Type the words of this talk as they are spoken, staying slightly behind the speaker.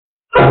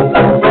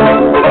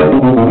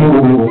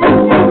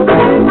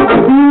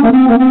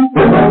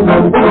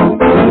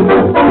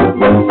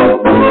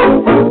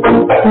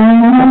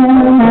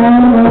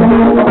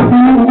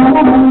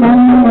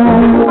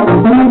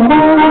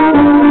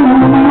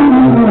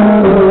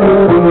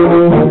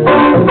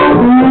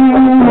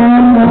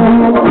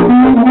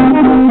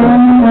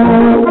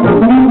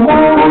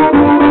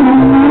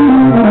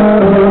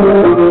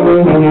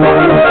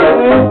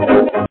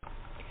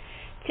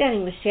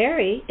Chatting with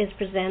Sherri is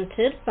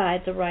presented by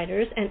the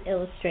writers and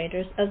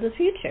illustrators of the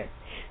future.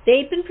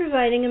 They've been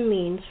providing a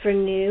means for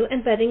new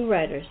and budding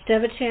writers to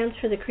have a chance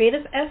for the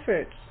creative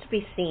efforts to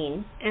be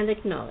seen and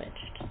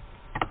acknowledged.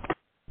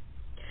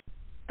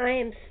 I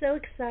am so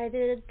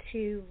excited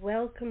to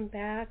welcome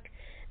back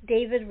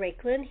David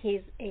Raiklen.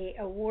 He's an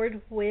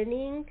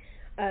award-winning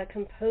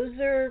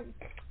composer.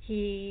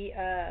 He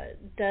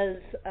does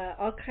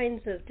all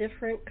kinds of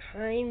different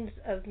kinds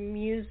of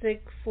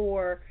music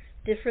for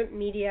different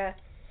media,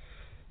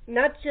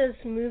 not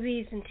just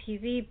movies and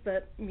TV,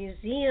 but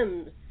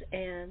museums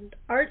and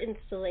art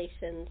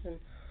installations and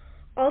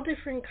all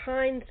different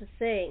kinds of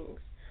things.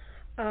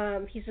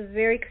 He's a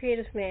very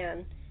creative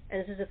man,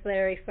 and this is a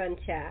very fun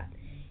chat.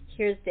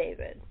 Here's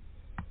David.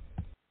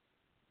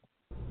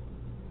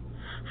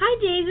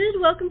 Hi, David.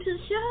 Welcome to the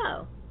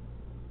show.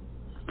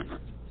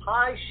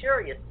 Hi,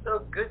 Sherri. It's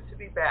so good to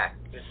be back.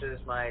 This is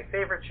my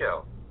favorite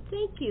show.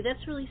 Thank you.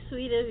 That's really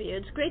sweet of you.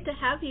 It's great to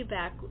have you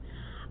back.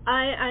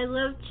 I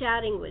love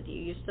chatting with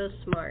you. You're so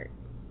smart.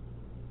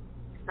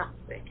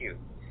 Thank you.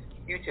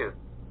 You too.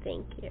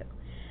 Thank you.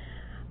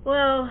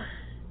 Well,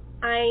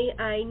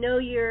 I know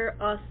you're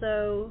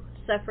also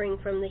suffering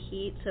from the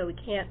heat, so we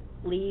can't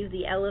leave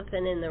the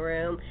elephant in the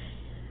room.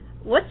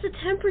 What's the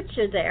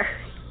temperature there?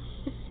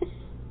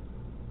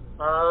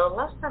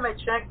 Last time I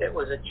checked, it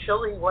was a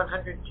chilly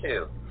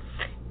 102.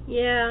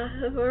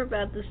 Yeah, we're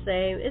about the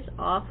same. It's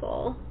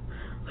awful.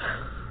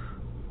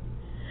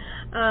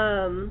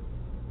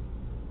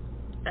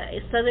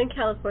 Southern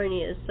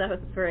California is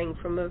suffering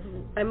from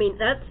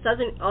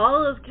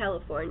all of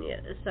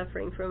California is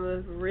suffering from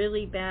a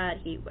really bad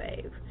heat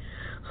wave.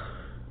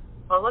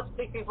 Well, let's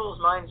take people's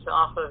minds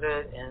off of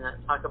it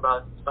and talk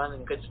about fun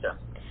and good stuff.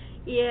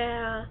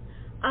 Yeah.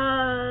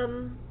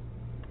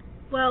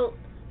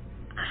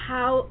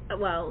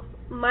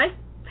 My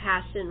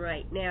passion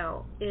right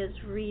now is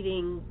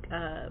reading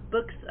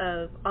books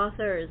of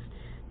authors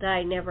that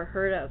I never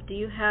heard of. Do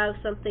you have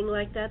something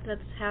like that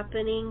that's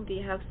happening? Do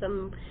you have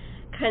some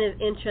kind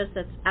of interest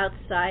that's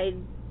outside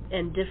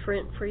and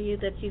different for you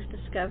that you've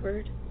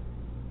discovered?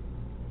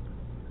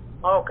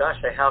 Oh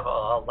gosh, I have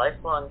a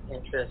lifelong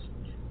interest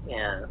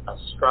in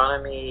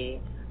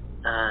astronomy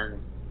and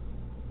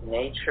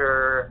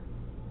nature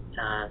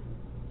and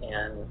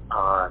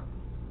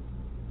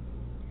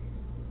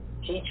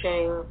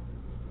teaching,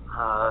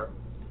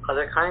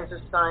 other kinds of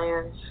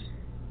science,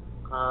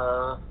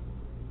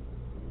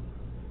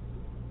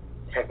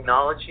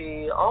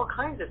 technology, all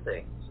kinds of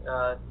things.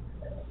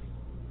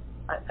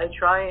 I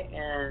try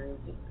and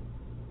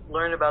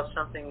learn about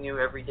something new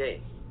every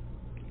day.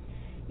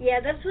 Yeah,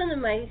 that's one of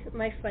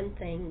my fun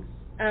things.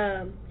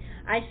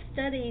 I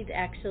studied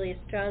actually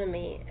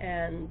astronomy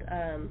and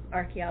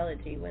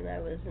archaeology when I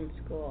was in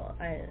school.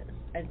 I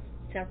had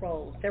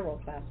several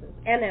classes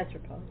and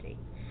anthropology.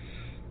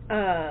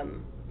 I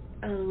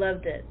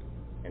loved it,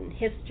 and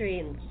history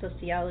and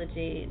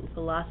sociology and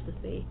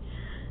philosophy.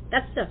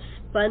 That stuff's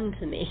fun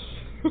to me.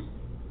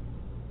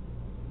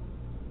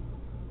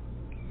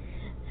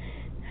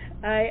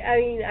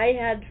 I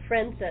had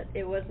friends that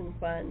it wasn't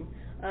fun.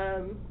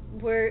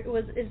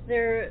 Is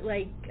there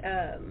like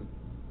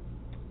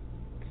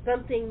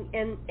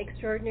something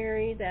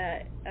extraordinary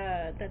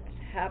that's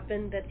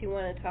happened that you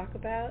want to talk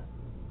about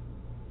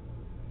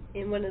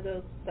in one of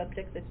those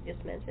subjects that you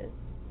just mentioned?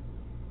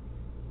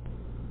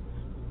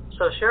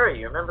 So, Sherri,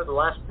 you remember the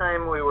last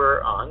time we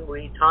were on,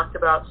 we talked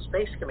about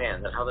Space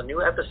Command and how the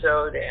new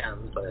episode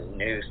and the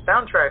new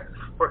soundtrack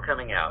were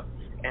coming out.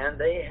 And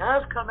they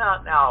have come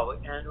out now,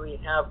 and we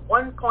have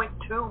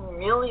 1.2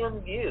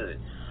 million views.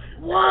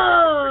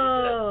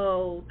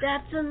 Whoa!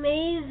 That's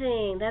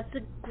amazing. That's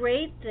a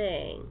great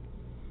thing.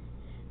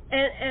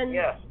 And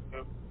yes.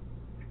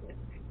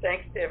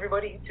 Thanks to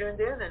everybody who tuned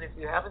in, and if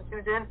you haven't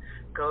tuned in,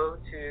 go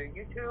to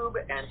YouTube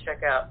and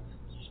check out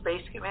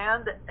Space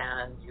Command,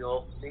 and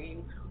you'll see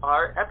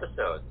our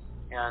episodes.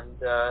 And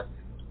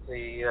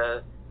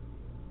the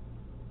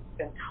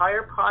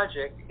entire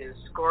project is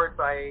scored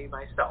by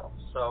myself.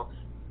 So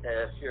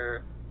if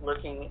you're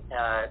looking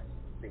at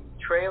the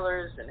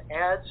trailers and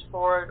ads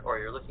for it, or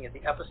you're looking at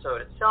the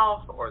episode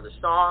itself or the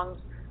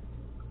songs,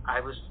 I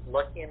was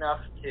lucky enough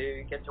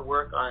to get to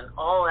work on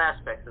all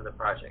aspects of the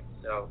project.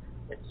 So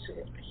it's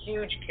a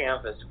huge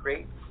canvas,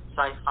 great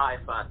sci-fi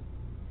fun.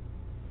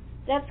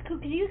 That's cool.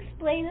 Could you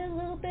explain it a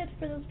little bit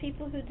for those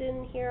people who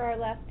didn't hear our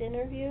last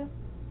interview?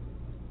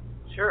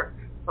 Sure.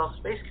 Well,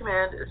 Space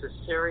Command is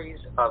a series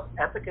of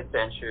epic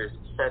adventures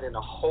set in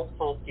a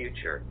hopeful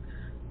future.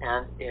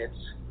 And it's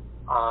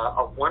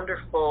a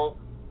wonderful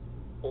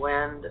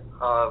blend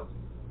of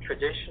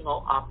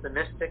traditional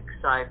optimistic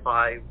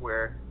sci-fi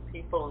where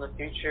people in the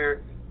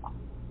future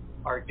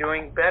are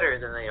doing better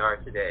than they are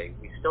today.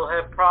 We still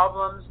have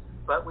problems,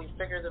 but we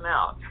figure them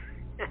out.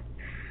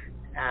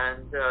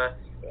 And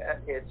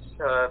it's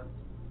a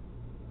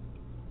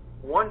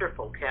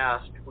wonderful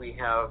cast. We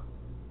have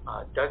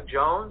Doug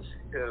Jones,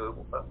 who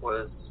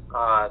was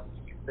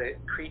the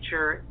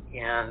creature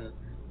in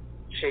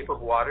Shape of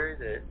Water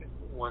that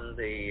won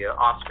the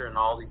Oscar and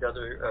all these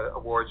other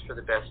awards for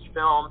the best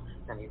film,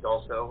 and he's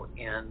also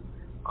in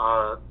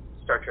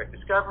Star Trek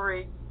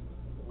Discovery.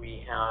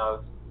 We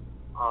have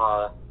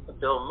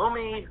Bill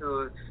Mumy,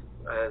 who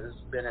has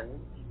been in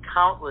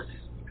countless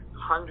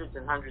hundreds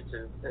and hundreds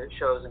of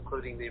shows,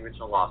 including the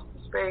original Lost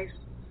in Space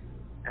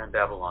and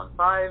Babylon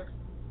 5.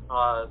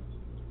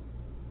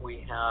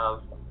 We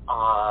have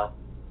our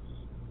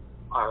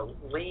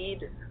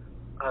lead,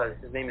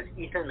 his name is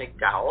Ethan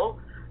McDowell,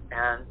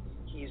 and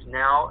he's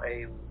now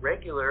a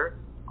regular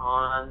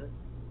on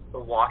The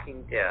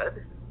Walking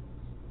Dead.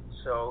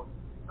 So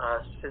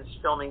since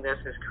filming this,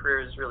 his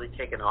career has really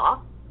taken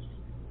off.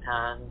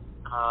 And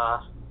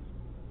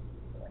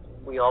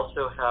we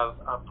also have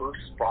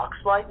Bruce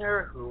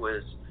Boxleitner, who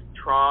was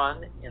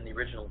Tron in the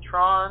original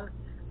Tron,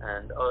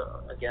 and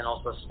again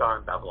also a star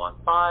in Babylon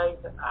 5.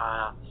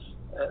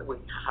 We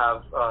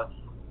have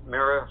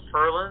Mira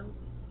Furlan,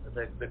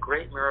 the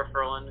great Mira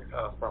Furlan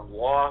from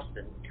Lost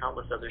and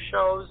countless other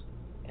shows,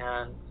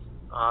 and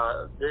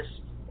this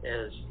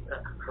is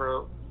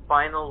her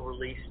final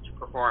released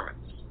performance.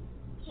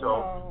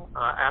 So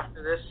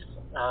after this,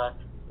 I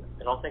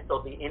don't think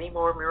there'll be any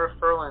more Mira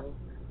Furlan,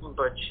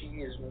 but she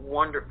is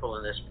wonderful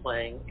in this,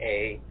 playing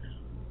a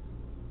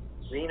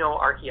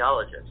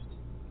xenoarchaeologist.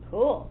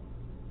 Cool.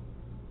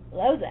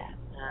 Love that.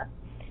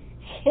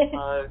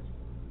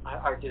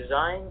 Our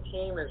design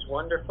team is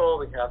wonderful.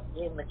 We have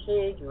Ian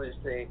McCaig, who is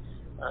a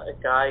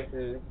guy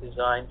who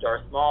designed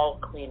Darth Maul,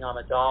 Queen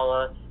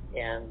Amidala,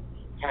 and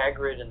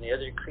Hagrid and the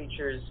other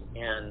creatures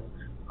in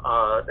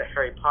the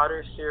Harry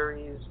Potter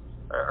series.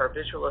 Our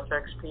visual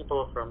effects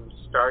people from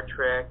Star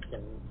Trek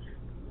and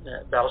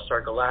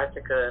Battlestar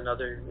Galactica and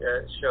other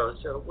shows.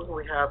 So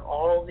we have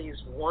all these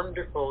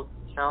wonderful,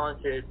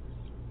 talented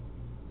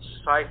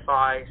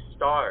sci-fi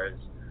stars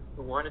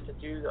who wanted to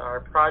do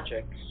our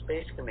project,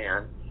 Space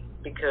Command,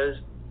 because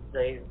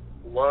they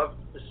loved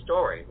the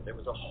story. There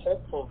was a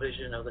hopeful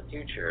vision of the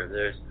future.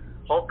 There's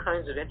all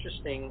kinds of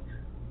interesting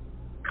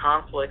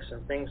conflicts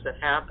and things that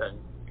happen,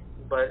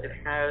 but it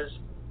has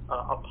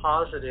a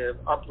positive,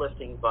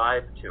 uplifting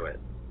vibe to it.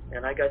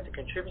 And I got to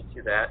contribute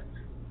to that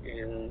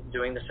in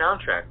doing the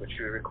soundtrack, which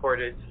we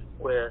recorded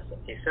with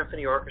a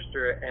symphony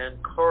orchestra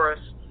and chorus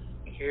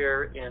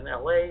here in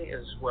LA,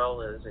 as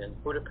well as in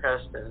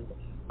Budapest and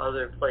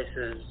other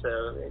places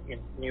in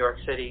New York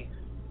City.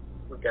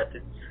 We got to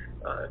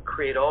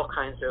create all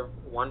kinds of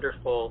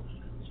wonderful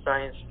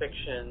science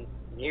fiction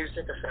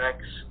music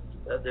effects.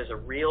 There's a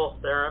real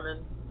theremin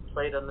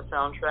played on the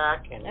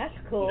soundtrack, and that's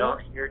cool. You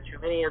don't hear too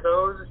many of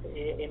those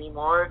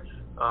anymore.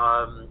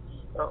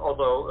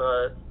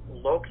 Although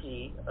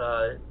Loki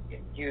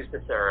used the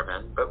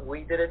theremin, but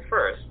we did it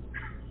first.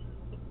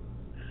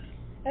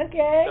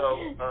 Okay.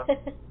 So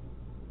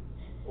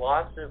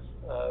lots of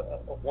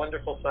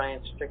wonderful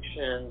science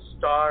fiction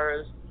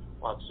stars,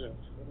 lots of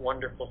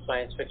wonderful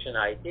science fiction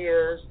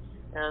ideas,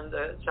 and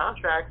the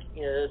soundtrack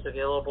is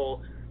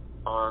available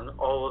on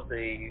all of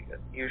the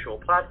usual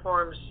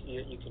platforms.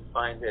 You can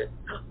find it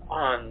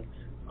on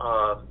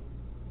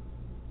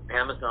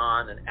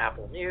Amazon and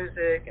Apple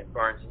Music and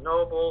Barnes &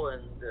 Noble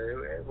and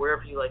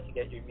wherever you like to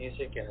get your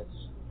music, and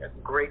it's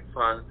great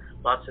fun,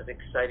 lots of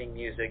exciting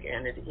music,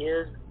 and it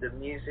is the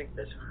music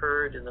that's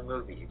heard in the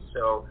movies.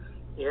 So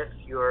if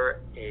you're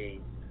a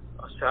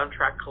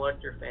soundtrack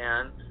collector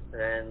fan,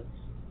 then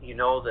you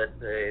know that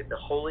the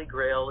holy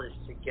grail is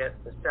to get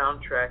the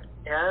soundtrack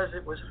as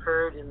it was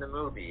heard in the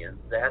movie, and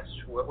that's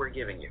what we're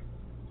giving you.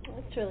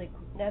 That's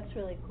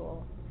really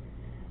cool.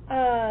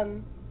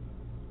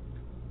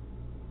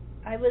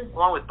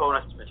 Along with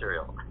bonus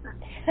material.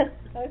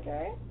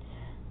 Okay.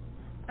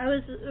 I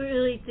was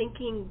really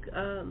thinking,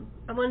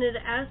 I wanted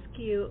to ask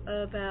you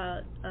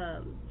about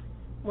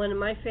one of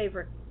my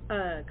favorite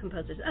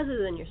composers,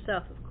 other than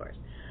yourself, of course.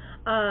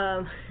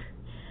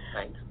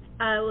 Thanks.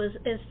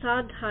 Is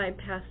Sondheim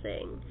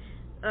passing.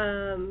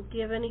 Do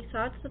you have any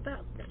thoughts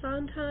about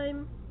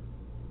Sondheim?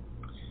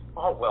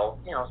 Oh, well,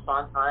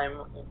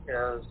 Sondheim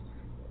is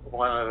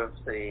one of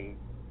the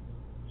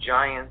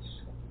giants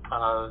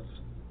of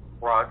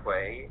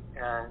Broadway,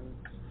 and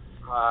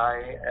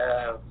I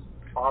have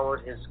followed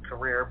his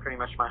career pretty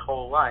much my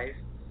whole life,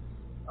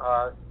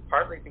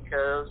 partly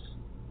because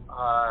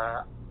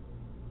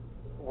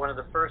one of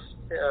the first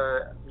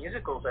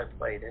musicals I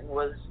played in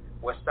was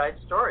West Side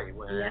Story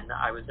when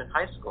I was in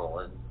high school,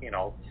 and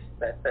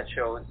that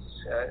show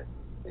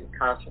is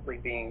constantly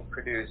being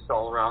produced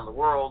all around the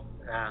world,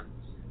 and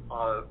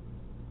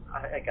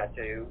I got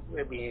to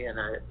be in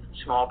a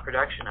small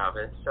production of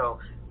it. So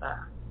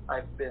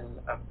I've been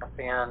a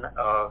fan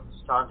of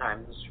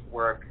Sondheim's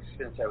work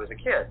since I was a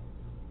kid,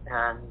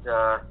 and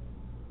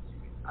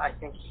I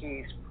think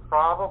he's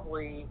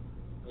probably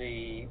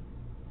the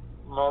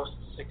most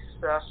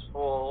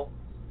successful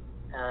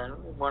and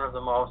one of the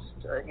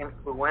most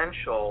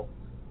influential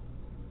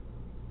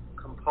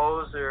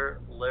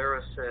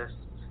composer-lyricist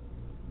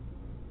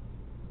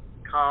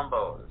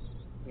combos.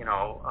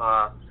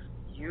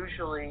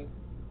 Usually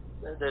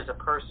there's a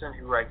person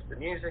who writes the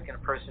music and a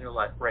person who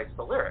writes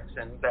the lyrics,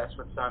 and that's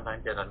what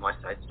Sondheim did on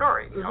West Side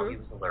Story. He was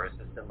the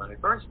lyricist, and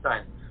Leonard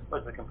Bernstein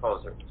was the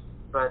composer.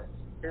 But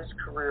his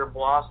career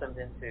blossomed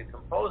into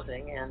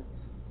composing, and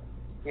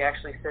he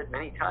actually said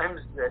many times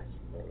that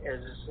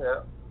as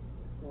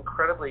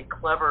incredibly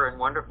clever and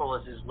wonderful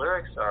as his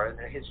lyrics are,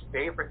 that his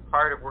favorite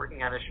part of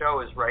working on a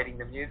show is writing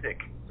the music.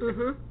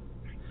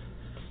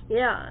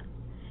 Yeah.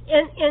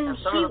 And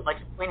some of them, like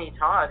Sweeney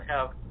Todd,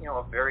 have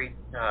a very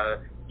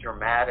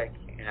dramatic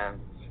and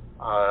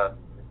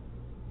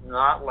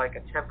not like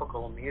a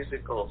typical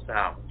musical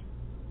sound.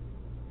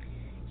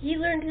 He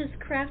learned his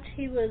craft.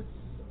 He was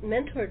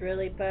mentored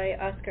really by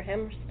Oscar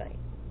Hammerstein.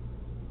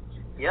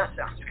 Yes,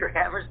 Oscar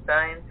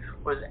Hammerstein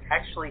was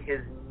actually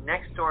his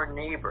next door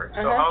neighbor.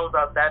 So how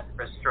about that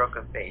for a stroke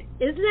of fate?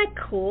 Isn't that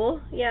cool?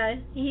 Yeah,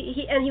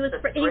 he was the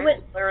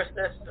greatest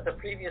lyricist of the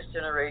previous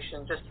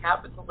generation just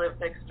happened to live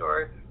next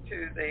door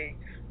to the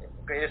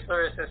greatest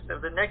lyricist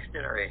of the next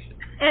generation.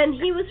 And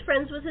he was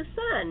friends with his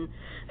son.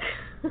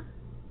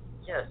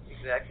 Yes,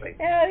 exactly.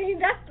 I mean,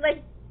 that's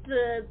like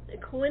the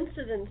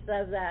coincidence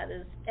of that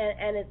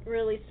and it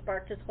really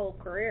sparked his whole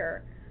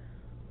career.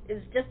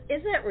 Isn't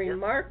that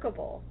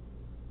remarkable?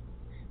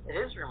 It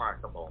is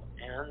remarkable,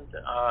 and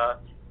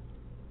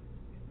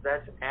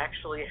that's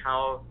actually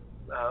how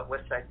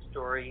West Side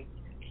Story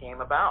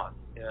came about.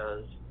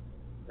 Is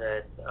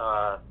that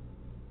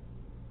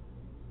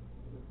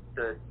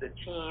the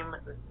team,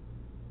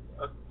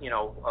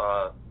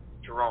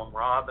 Jerome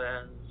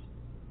Robbins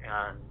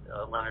and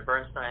Leonard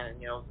Bernstein,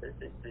 and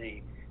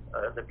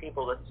the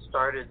people that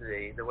started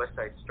the West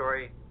Side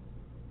Story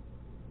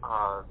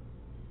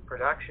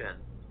production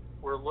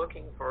were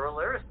looking for a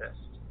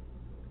lyricist,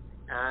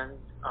 and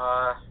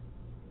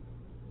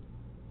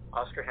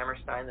Oscar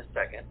Hammerstein II,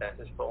 that's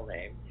his full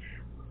name,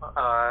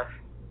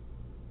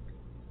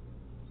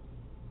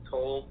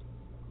 told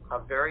a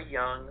very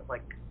young,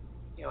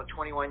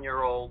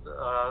 21-year-old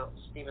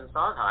Stephen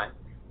Sondheim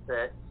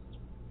that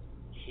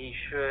he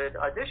should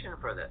audition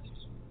for this.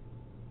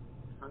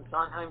 And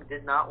Sondheim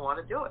did not want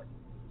to do it.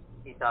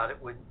 He thought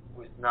it was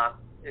not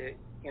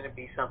going to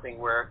be something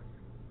where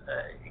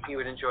he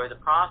would enjoy the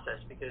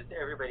process because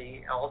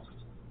everybody else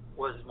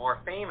was more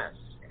famous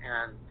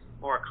and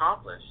more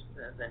accomplished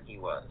than he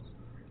was.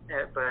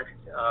 But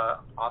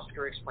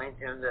Oscar explained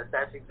to him that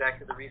that's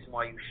exactly the reason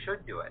why you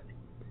should do it.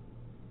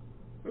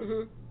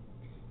 Because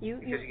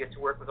you get to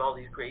work with all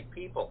these great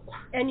people.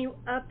 And you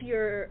up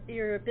your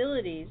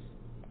abilities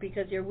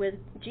because you're with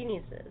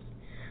geniuses.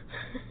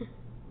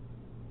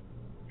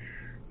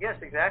 Yes,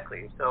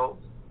 exactly. So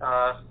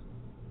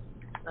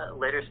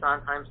later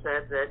Sondheim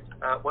said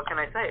that, what can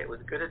I say? It was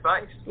good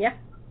advice. Yeah.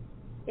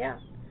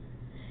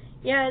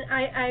 Yeah, and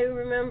I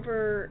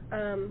remember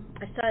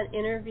I saw an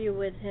interview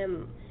with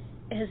him.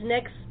 His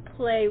next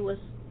play was,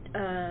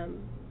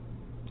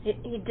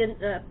 he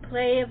did a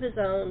play of his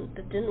own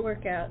that didn't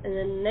work out, and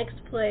then the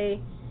next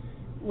play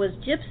was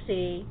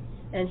Gypsy,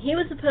 and he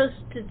was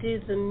supposed to do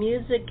the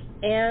music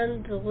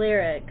and the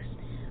lyrics,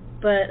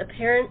 but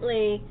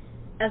apparently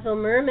Ethel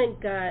Merman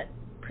got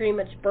pretty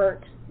much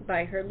burnt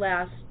by her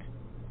last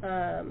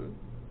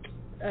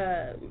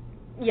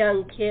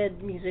young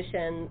kid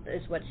musician,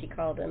 is what she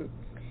called him.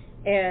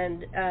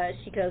 And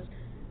she goes,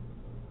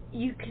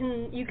 you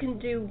can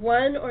do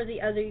one or the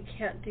other. You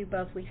can't do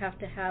both. We have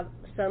to have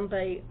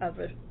somebody of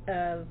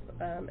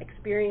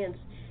experience.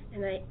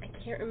 And I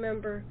can't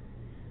remember.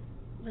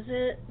 Was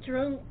it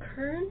Jerome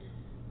Kern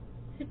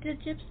who did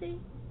Gypsy?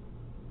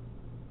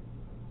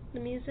 The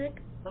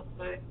music?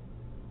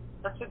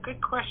 That's a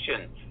good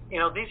question.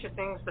 These are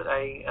things that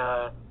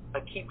I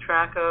keep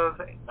track of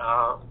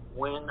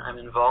when I'm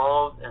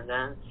involved, and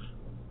then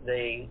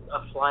they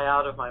fly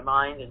out of my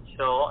mind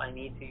until I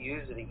need to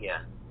use it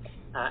again.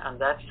 And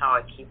that's how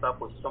I keep up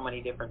with so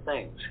many different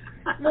things.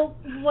 Well,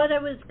 what I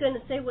was going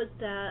to say was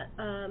that,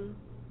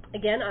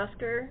 again,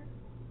 Oscar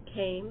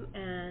came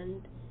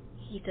and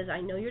he says,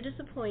 I know you're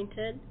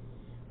disappointed,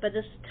 but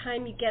this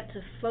time you get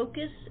to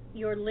focus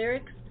your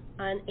lyrics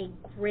on a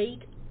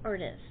great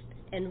artist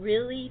and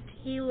really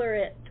tailor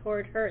it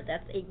toward her.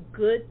 That's a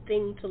good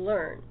thing to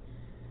learn.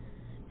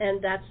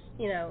 And that's,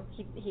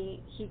 he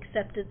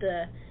accepted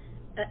the,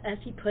 as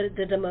he put it,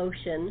 the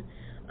demotion.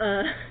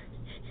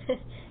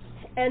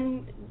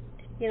 And,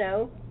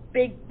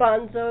 big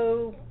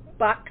bonzo,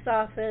 box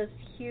office,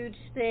 huge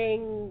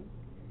thing.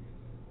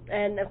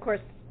 And, of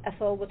course,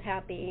 Ethel was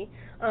happy.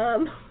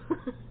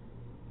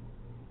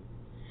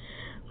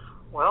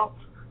 Well,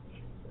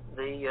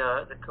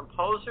 the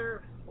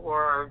composer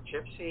for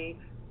Gypsy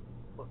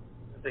was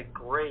the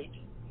great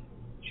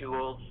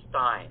Jules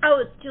Stein. Oh,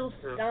 it's Jules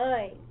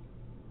Stein.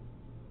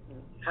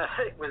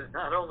 It was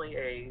not only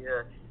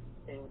a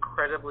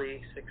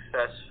incredibly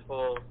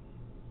successful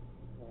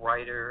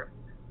writer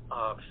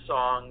of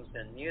songs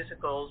and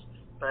musicals,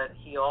 but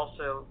he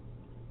also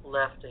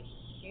left a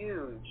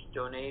huge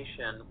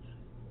donation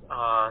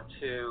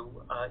to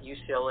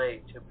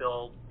UCLA to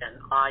build an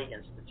eye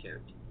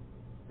institute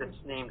that's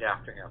named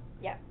after him.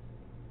 Yeah.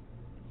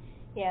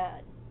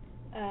 Yeah.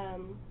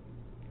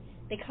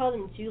 They called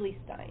him Julie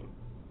Stein.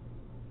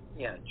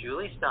 Yeah,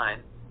 Julie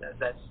Stein.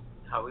 That's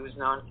how he was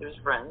known to his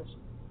friends.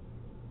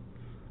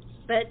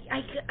 But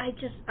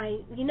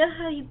you know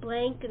how you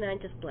blank, and I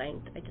just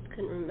blanked. I just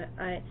couldn't remember.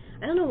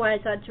 I don't know why I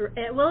thought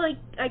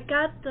I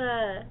got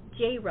the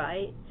J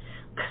right.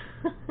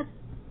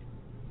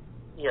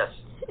 Yes.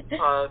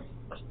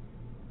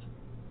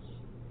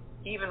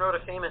 He even wrote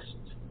a famous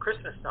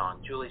Christmas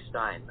song, Julie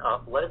Stein.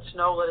 Let it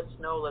snow, let it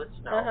snow, let it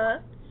snow. Uh-huh.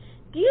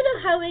 Do you know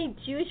how many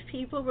Jewish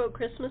people wrote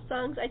Christmas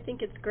songs? I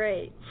think it's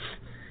great.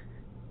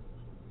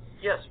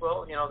 Yes,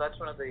 well, that's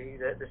one of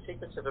the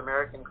secrets of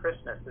American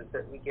Christmas is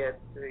that we get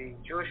the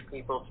Jewish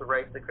people to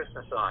write the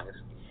Christmas songs.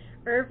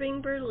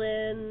 Irving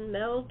Berlin,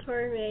 Mel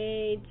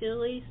Torme,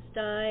 Julie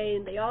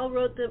Stein, they all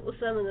wrote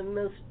some of the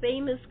most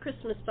famous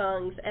Christmas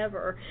songs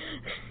ever.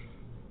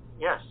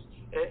 Yes,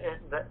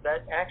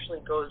 that actually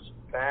goes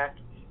back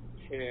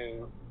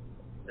to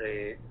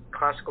the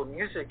classical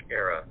music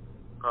era,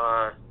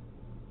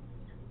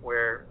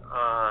 where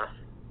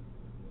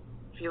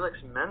Felix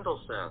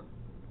Mendelssohn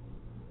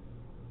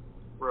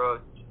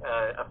wrote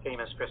a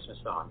famous Christmas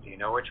song. Do you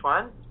know which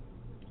one?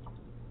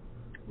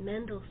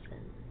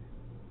 Mendelssohn.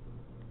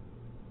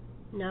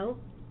 No?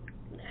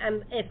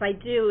 If I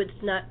do,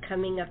 it's not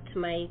coming up to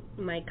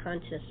my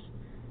conscious.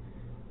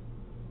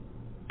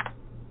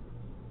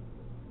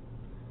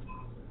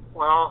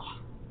 Well,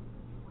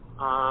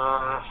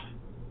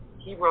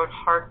 he wrote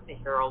Hark the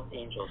Herald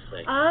Angels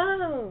Sing.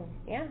 Oh,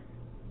 yeah.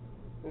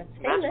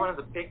 That's one of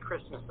the big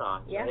Christmas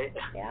songs, yeah, right?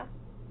 Yeah.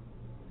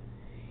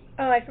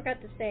 Oh, I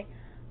forgot to say,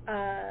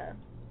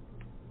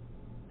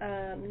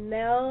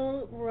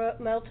 Mel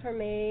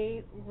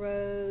Torme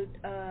wrote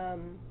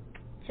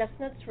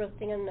Chestnuts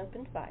Roasting on an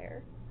Open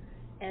Fire,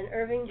 and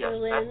Irving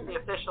Berlin.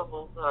 That's the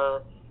official.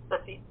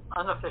 That's the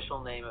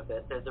unofficial name of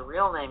it. The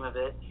real name of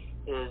it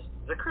is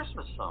The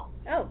Christmas Song.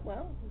 Oh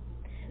well,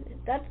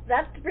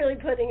 that's really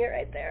putting it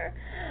right there.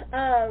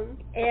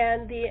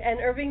 And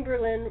Irving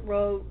Berlin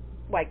wrote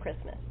White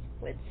Christmas,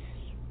 which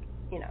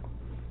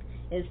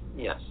is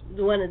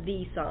one of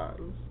the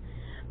songs.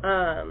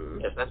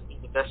 Yes, that's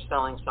the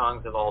best-selling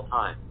songs of all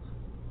time.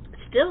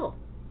 Still.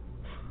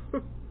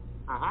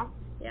 Uh-huh.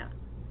 Yeah.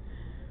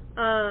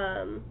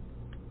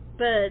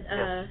 But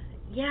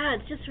yeah,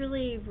 it's just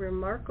really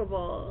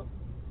remarkable.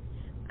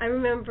 I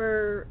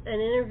remember an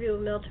interview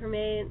with Mel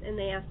Torme, and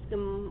they asked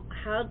him,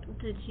 "How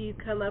did you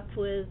come up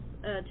with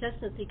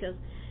Chestnuts?" He goes,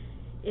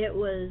 "It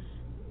was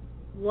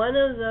one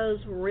of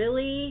those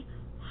really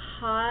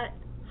hot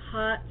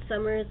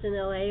summers in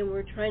LA, and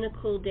we're trying to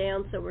cool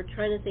down, so we're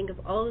trying to think of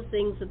all the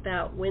things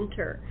about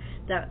winter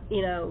that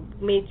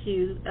made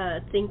you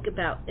think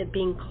about it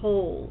being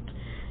cold."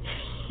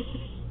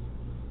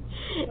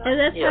 And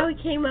that's how he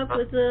came up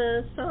with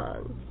the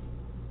song.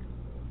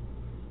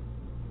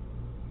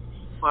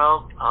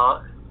 Well,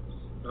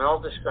 Mel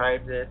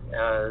described it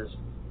as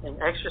an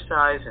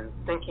exercise in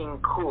thinking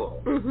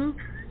cool. Mhm.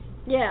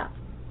 Yeah.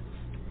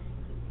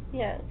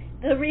 Yeah.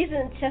 The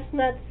reason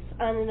Chestnuts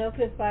on an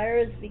Open Fire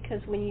is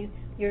because when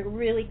you're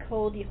really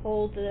cold, you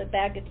hold a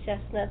bag of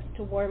chestnuts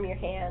to warm your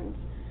hands.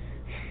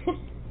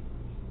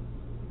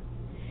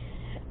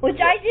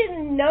 Which I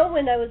didn't know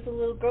when I was a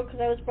little girl,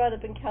 because I was brought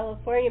up in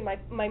California.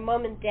 My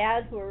mom and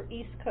dad, who are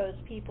East Coast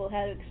people,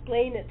 had to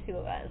explain it to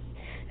us.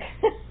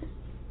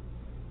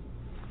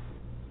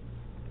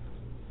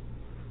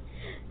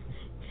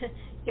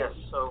 Yes,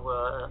 so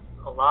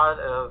a lot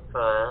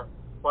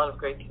of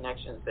great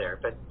connections there.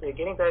 But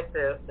getting back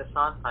to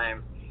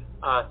Sondheim,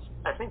 I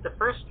think the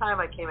first time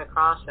I came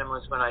across him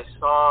was when I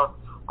saw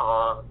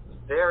a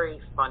very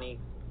funny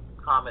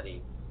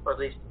comedy, or at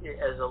least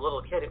as a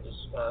little kid it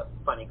was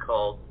funny,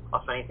 called A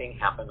Funny Thing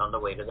Happened on the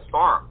Way to the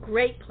Farm.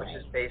 Great play. Which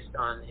is based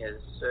on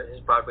his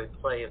Broadway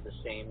play of the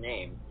same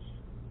name.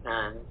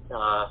 And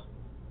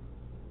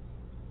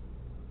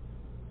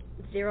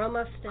Zero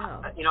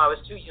Mostel. I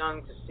was too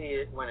young to see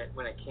it when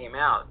it came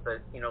out,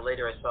 but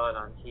later I saw it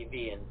on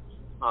TV, and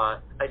I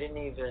didn't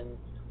even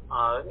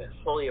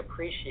fully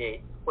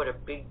appreciate what a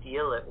big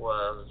deal it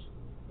was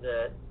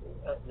that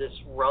this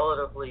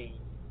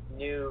relatively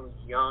new,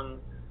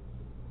 young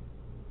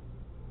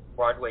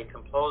Broadway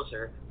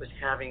composer was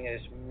having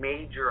this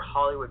major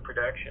Hollywood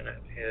production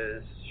of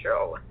his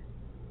show.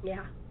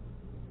 Yeah.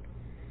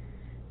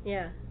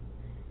 Yeah.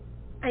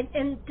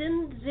 And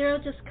didn't Zero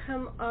just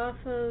come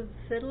off of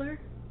Fiddler?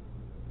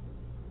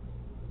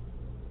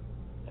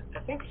 I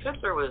think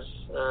Fiddler was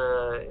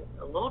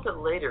a little bit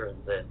later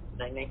than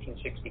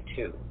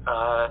 1962.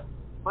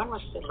 When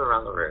was Fiddler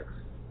on the Roof?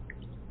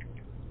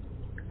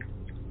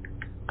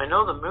 I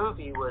know the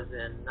movie was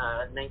in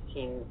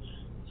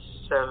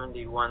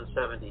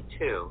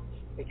 1971-72,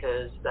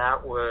 because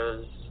that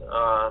was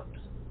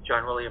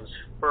John Williams'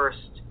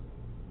 first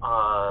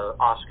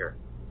Oscar.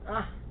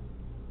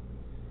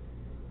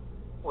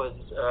 Was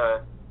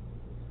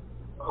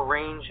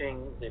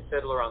arranging the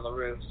Fiddler on the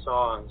Roof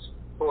songs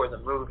for the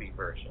movie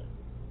version.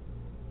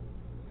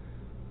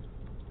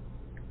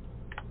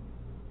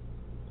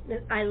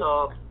 I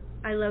love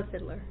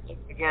Fiddler.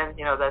 Again,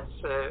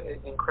 that's an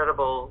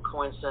incredible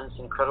coincidence,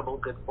 incredible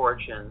good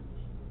fortune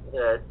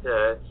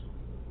that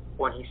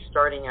when he's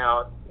starting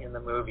out in the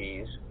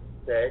movies,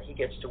 that he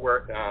gets to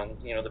work on,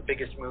 the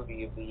biggest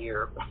movie of the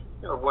year,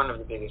 or one of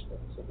the biggest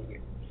movies of the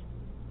year.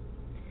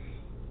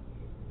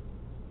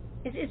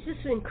 It's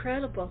just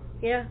incredible,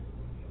 yeah.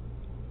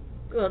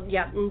 Well,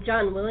 yeah, and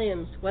John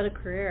Williams, what a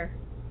career.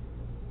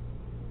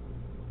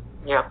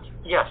 Yeah,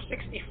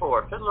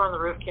 64. Fiddler on the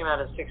Roof came out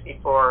in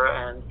 64,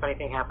 and Funny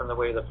Thing Happened the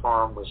Way the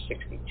Farm was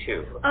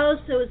 62. Oh,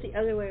 so it's the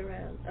other way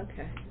around,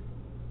 okay.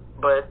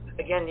 But,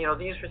 again,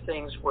 these were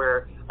things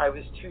where I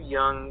was too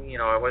young,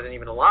 I wasn't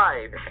even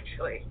alive,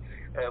 actually,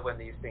 when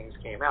these things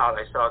came out.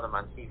 I saw them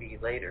on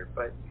TV later,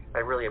 but I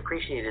really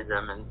appreciated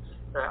them, and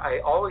I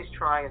always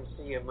try and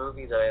see a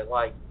movie that I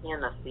like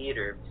in a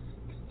theater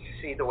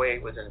to see the way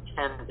it was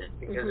intended,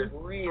 because it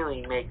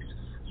really makes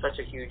such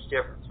a huge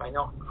difference. I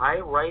know I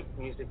write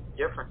music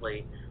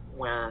differently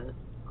when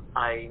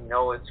I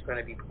know it's going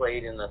to be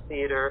played in the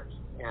theater,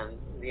 and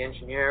the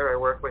engineer I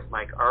work with,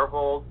 Mike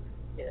Arvold,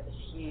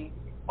 he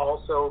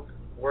also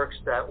works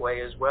that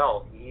way as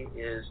well. He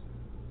is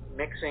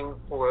mixing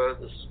for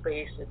the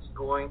space it's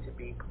going to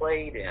be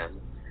played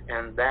in,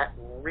 and that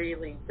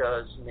really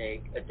does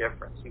make a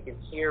difference. You can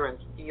hear and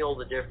feel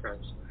the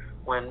difference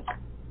when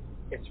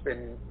it's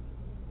been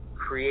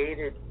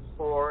created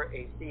for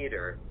a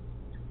theater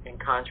in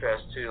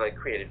contrast to, like,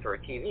 created for a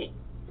TV.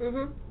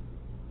 Mm-hmm.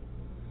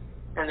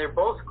 And they're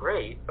both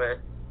great, but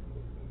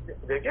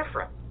they're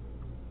different.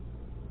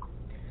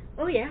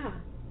 Oh, yeah.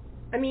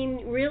 I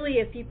mean, really,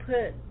 if you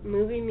put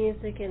movie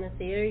music in a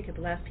theater, you could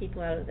blast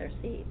people out of their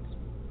seats.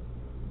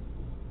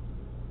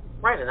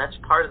 Right, and that's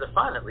part of the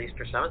fun, at least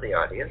for some of the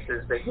audience,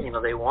 is that,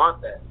 they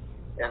want that.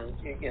 And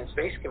in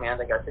Space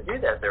Command, I got to do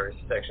that. There are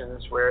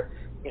sections where,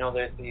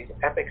 there's these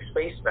epic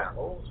space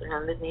battles,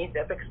 and it needs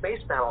epic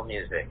space battle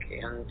music.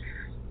 And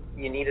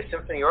you need a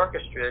symphony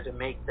orchestra to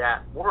make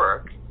that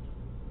work.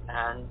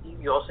 And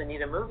you also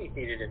need a movie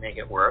theater to make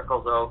it work,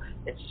 although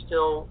it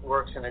still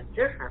works in a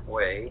different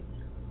way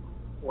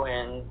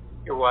when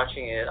you're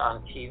watching it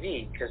on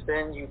TV, because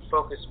then you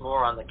focus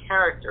more on the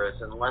characters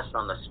and less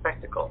on the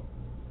spectacle.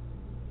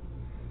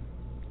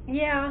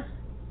 Yeah.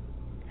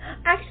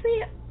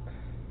 Actually,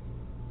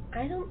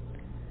 I don't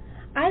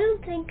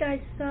think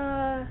I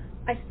saw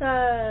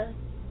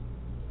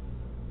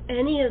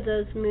any of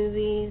those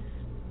movies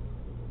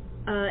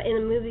in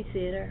a movie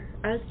theater.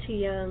 I was too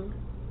young.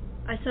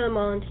 I saw them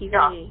all on TV.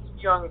 Yeah,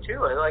 young too.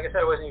 Like I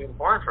said, I wasn't even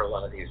born for a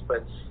lot of these,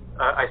 but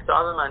I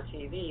saw them on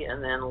TV,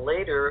 and then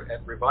later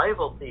at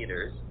revival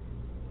theaters,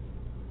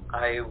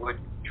 I would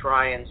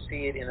try and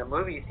see it in a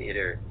movie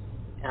theater.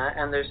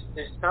 And there's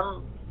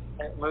some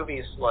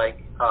movies like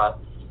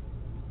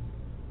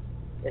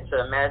it's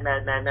a Mad,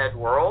 Mad, Mad, Mad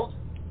World.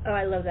 Oh,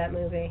 I love that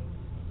movie.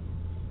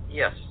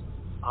 Yes.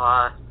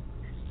 I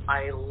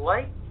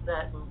liked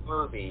that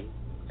movie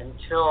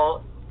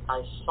until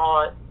I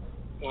saw it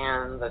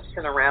in the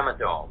Cinerama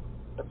Dome.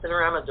 The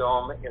Cinerama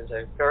Dome is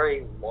a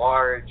very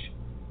large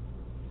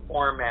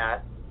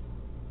format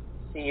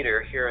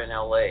theater here in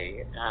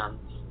LA, and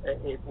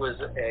it was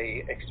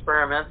a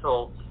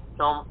experimental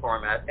film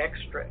format,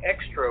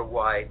 extra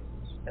wide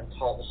and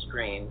tall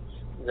screen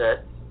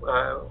that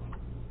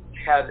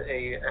had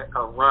a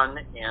run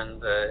in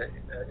the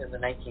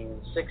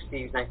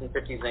 1960s,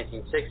 1950s,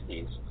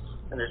 1960s,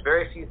 and there's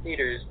very few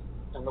theaters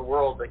in the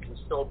world that can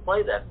still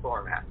play that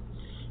format.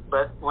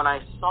 But when I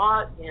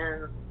saw it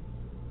in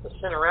the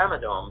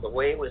Cinerama Dome, the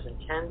way it was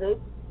intended,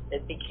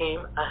 it became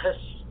a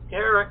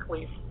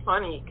hysterically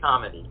funny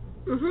comedy.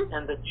 Mm-hmm.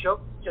 And the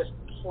jokes just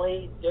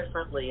played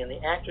differently, and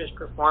the actors'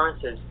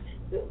 performances,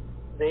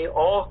 they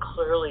all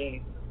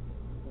clearly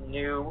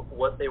knew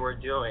what they were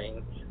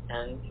doing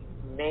and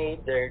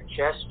made their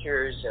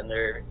gestures and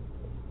their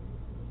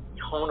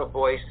tone of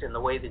voice and the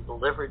way they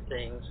delivered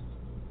things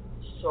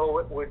so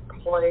it would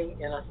play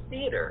in a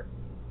theater.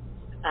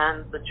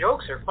 And the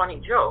jokes are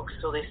funny jokes,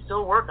 so they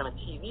still work on a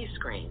TV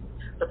screen,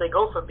 but they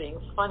go from being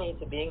funny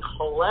to being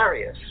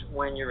hilarious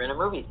when you're in a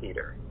movie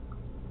theater.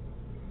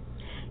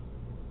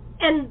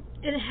 And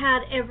it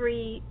had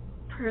every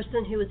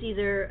person who was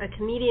either a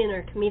comedian or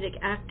a comedic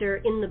actor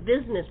in the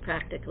business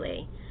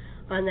practically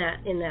in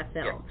that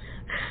film.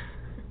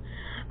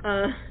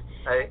 Yeah.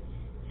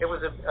 It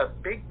was a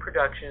big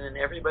production, and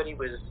everybody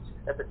was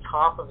at the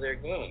top of their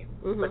game.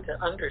 Mm-hmm. But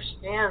to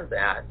understand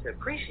that, to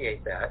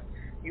appreciate that,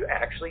 you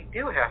actually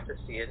do have to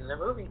see it in the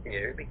movie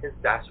theater, because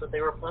that's what they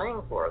were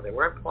playing for. They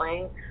weren't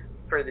playing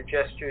for the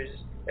gestures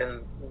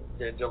and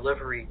the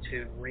delivery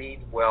to read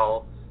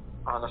well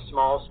on a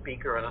small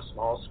speaker and a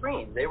small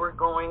screen. They were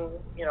going,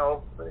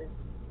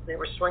 they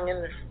were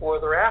swinging for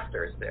the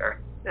rafters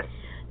there.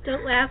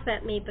 Don't laugh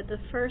at me, but the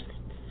first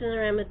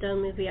Cinerama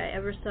Dome movie I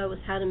ever saw was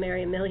How to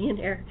Marry a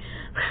Millionaire.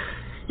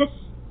 But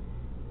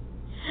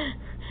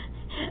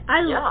I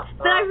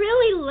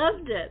really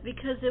loved it,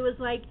 because it was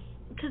like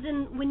because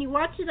when you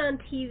watch it on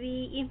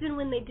TV, even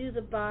when they do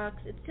the box,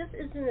 it just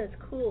isn't as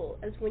cool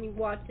as when you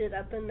watch it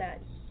up on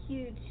that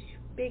huge,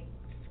 big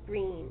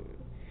screen,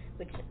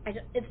 which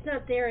it's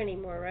not there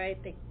anymore,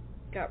 right? They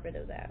got rid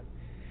of that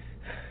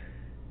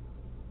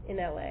in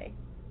LA.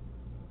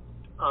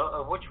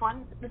 Which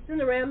one? The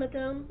Cinerama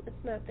Dome?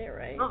 It's not there,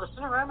 right? No, the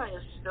Cinerama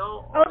is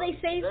still they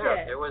saved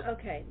there. it.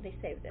 Okay, they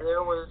saved it.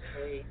 There was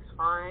a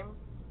time,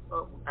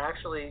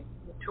 actually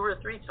 2 or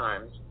 3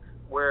 times,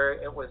 where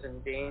it was in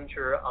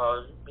danger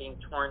of being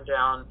torn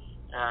down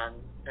and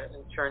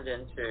turned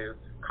into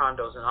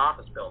condos and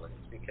office buildings,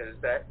 because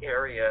that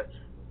area,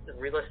 the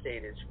real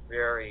estate is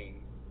very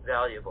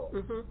valuable.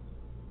 Mm-hmm.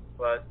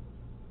 But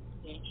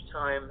each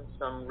time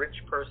some rich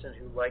person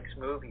who likes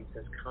movies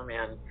has come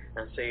in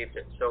and saved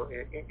it. So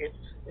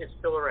it's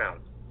still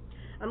around.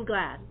 I'm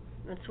glad.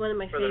 That's one of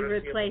my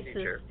favorite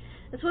places.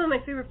 It's one of my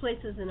favorite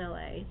places in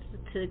LA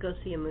to go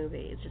see a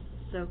movie. It's just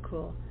so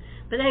cool.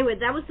 But anyway,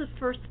 that was the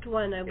first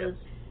one I was.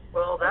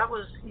 Well, that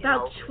was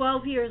about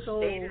 12 years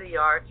old. State of the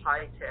art,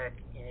 high tech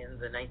in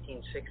the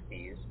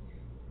 1960s,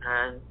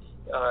 and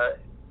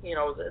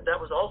that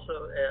was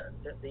also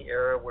the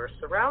era where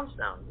surround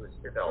sound was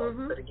developed.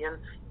 Mm-hmm. But again,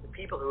 the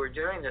people who were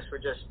doing this were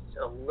just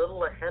a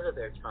little ahead of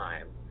their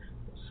time.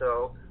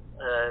 So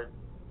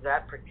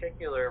that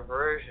particular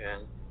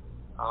version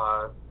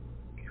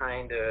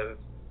kind of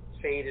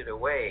faded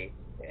away,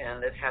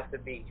 and it had to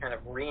be kind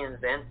of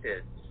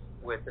reinvented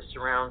with the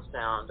surround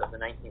sound of the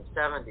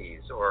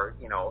 1970s, or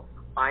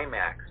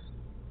IMAX.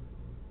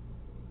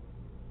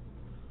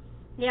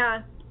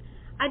 Yeah,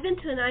 I've been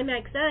to an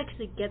IMAX. That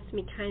actually gives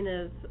me kind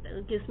of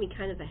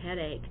a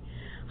headache.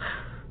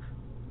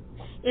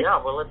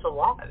 It's a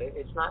lot.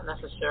 It's not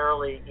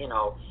necessarily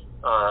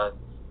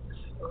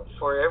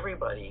for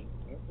everybody,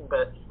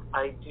 but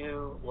I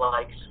do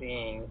like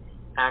seeing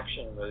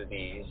action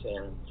movies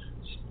and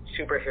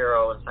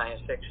superhero and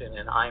science fiction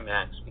in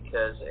IMAX,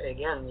 because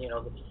again,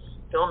 the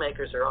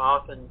filmmakers are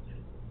often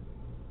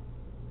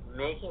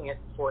making it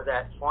for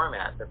that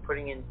format. They're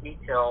putting in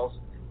details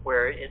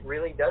where it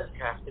really does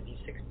have to be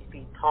 60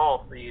 feet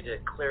tall for you to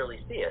clearly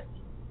see it.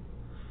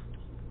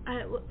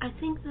 I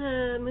think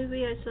the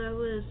movie I saw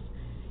was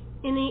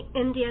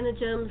Indiana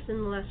Jones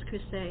and the Last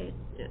Crusade.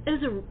 It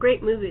was a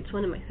great movie. It's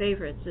one of my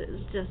favorites.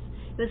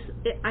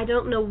 I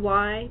don't know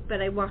why,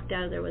 but I walked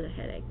out of there with a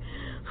headache.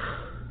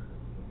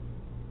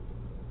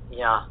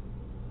 Yeah,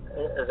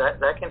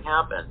 that can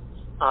happen.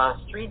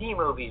 3D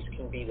movies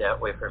can be that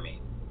way for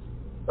me,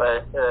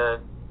 but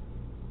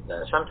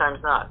sometimes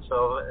not.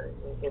 So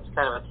it's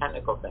kind of a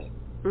technical thing.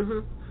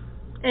 Mhm.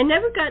 I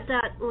never got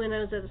that when I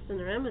was at the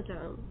Cinerama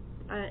Dome.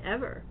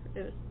 Ever.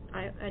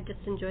 I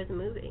just enjoyed the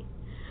movie.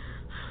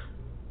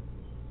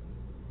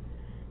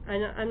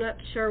 I'm not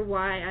sure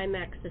why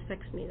IMAX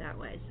affects me that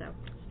way. So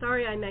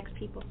sorry, IMAX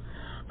people.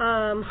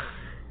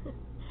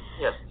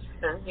 Yes,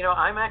 and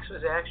IMAX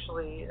was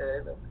actually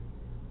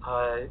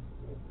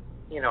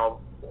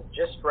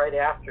just right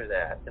after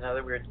that. In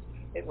other words,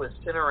 it was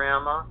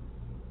Cinerama,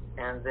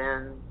 and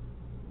then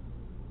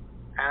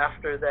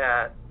after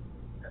that,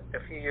 a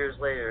few years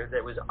later,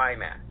 there was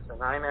IMAX. And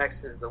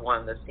IMAX is the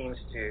one that seems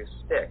to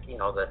stick,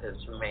 that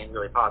has remained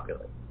really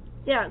popular.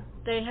 Yeah,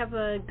 they have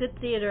a good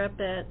theater up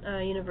at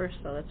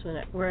Universal. That's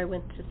where I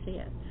went to see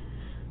it.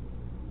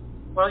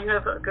 Well, you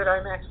have a good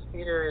IMAX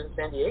theater in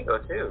San Diego,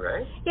 too,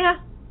 right? Yeah.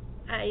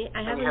 I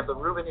and you have the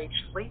Reuben H.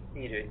 Fleet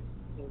Theater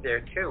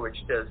there, too, which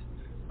does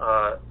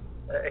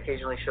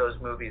occasionally shows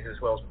movies as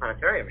well as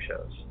planetarium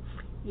shows.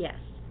 Yes.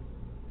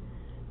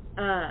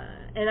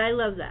 And I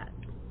love that.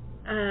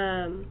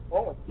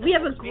 We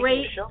have a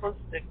great... Shows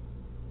that...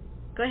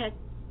 Go ahead.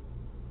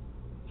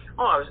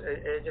 Oh, I was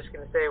just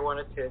going to say, I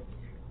wanted to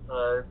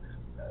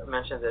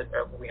mention that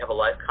we have a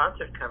live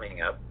concert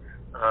coming up.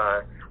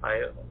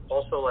 I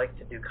also like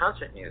to do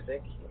concert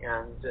music,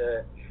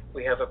 and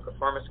we have a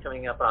performance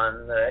coming up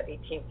on the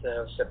 18th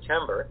of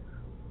September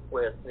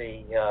with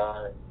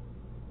the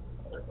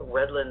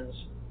Redlands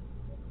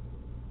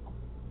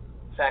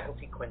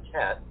Faculty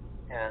Quintet,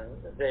 and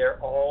they're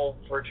all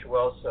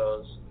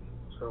virtuosos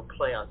who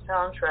play on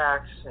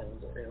soundtracks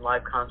and in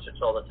live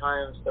concerts all the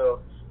time. So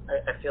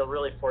I feel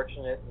really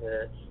fortunate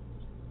that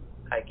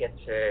I get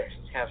to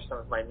have some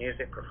of my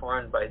music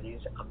performed by these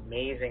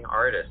amazing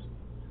artists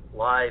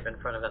live in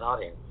front of an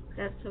audience.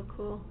 That's so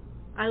cool.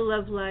 I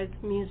love live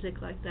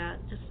music like that.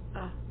 Just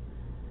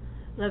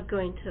love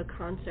going to a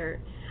concert.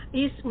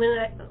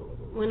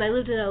 When I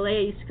lived in LA, I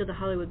used to go to the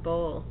Hollywood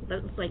Bowl.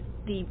 That was like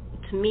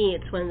to me,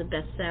 it's one of the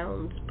best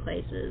sound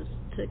places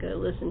to go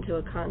listen to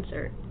a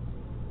concert.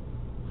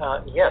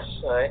 Yes,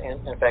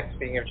 and in fact,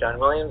 speaking of John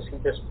Williams, he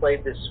just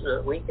played this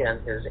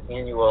weekend his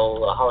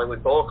annual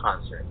Hollywood Bowl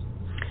concert.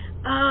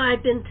 Oh,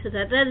 I've been to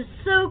that. That is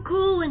so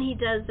cool when he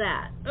does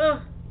that.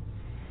 Ugh.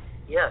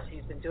 Yes,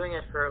 he's been doing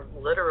it for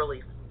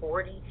literally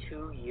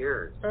 42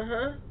 years.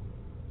 Uh-huh.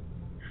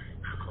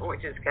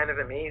 Which is kind of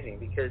amazing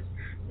because,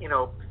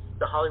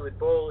 the Hollywood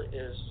Bowl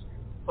is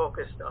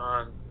focused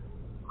on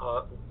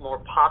more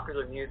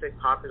popular music,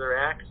 popular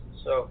acts.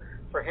 So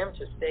for him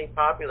to stay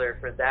popular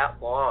for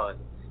that long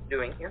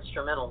doing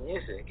instrumental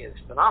music is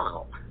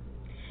phenomenal.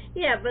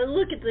 Yeah, but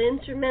look at the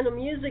instrumental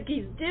music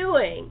he's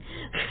doing.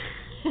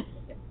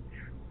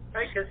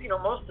 Right, because,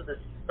 most of the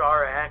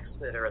star acts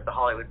that are at the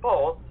Hollywood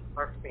Bowl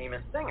are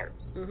famous singers.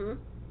 Mhm.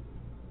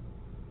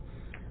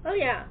 Oh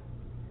yeah.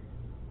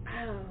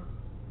 Oh,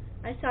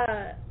 I saw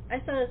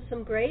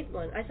some great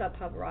ones. I saw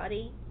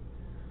Pavarotti.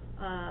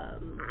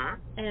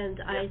 And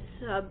yep. I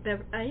saw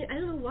I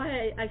don't know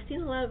why I've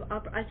seen a lot of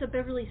opera. I saw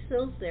Beverly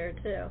Sills there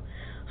too.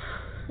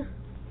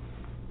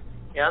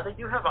 Yeah, they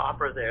do have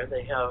opera there.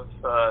 They have,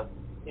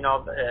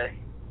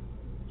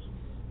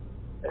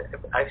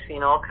 I've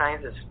seen all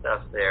kinds of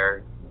stuff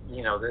there.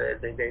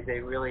 They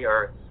really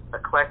are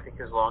eclectic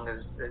as long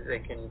as they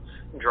can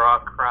draw a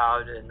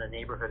crowd in the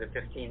neighborhood of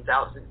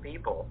 15,000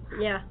 people.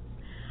 Yeah.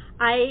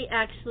 I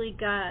actually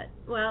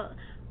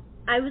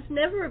I was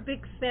never a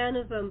big fan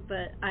of them,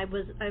 but I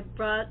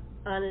brought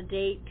on a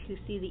date to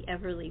see the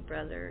Everly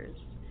Brothers.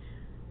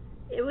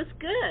 It was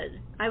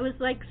good. I was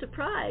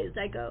surprised.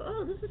 I go,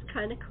 "Oh, this is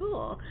kind of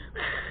cool."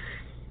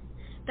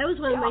 That was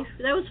one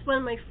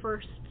of my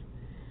first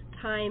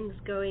times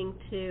going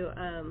to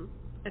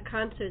a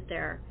concert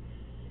there.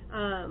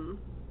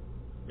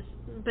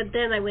 But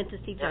then I went to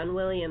see John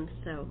Williams,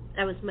 so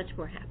I was much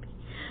more happy.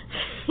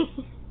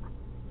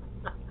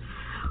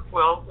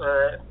 Well,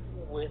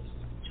 with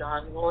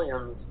John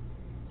Williams,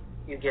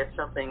 you get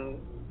something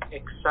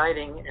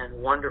exciting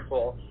and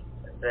wonderful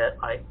that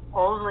I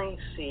only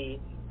see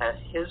at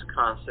his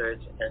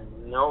concerts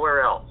and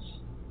nowhere else.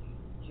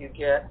 You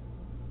get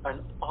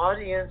an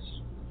audience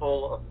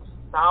full of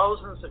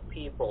thousands of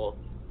people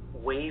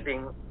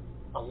waving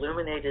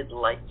illuminated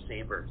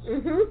lightsabers.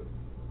 Mm-hmm.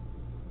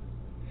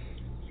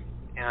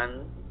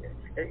 And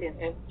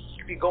if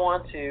you go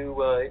on to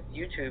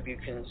YouTube, you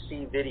can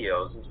see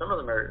videos, and some of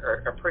them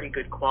are pretty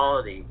good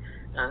quality.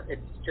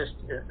 It's just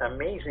an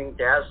amazing,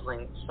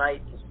 dazzling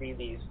sight to see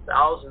these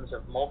thousands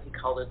of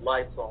multicolored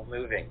lights all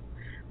moving.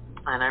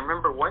 And I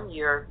remember one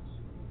year,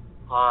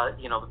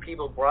 the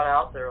people brought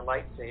out their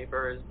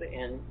lightsabers,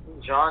 and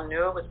John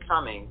knew it was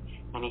coming,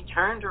 and he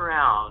turned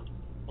around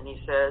and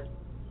he said,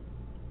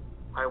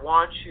 "I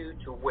want you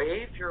to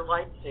wave your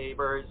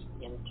lightsabers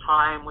in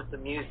time with the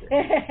music."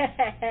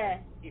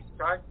 He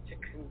started to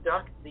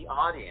conduct the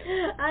audience.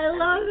 I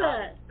love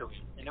that.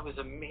 And it was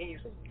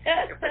amazing.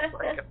 It was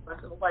like a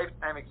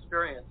once-in-a-lifetime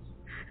experience.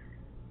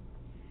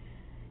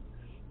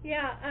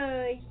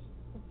 Yeah,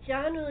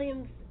 John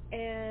Williams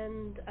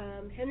and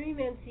Henry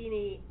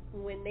Mancini,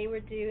 when they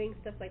were doing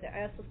stuff like that,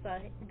 I also saw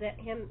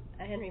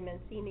Henry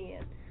Mancini,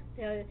 and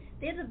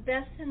they had the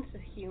best sense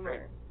of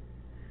humor.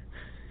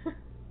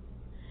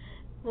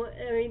 Well,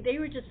 I mean, they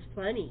were just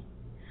funny.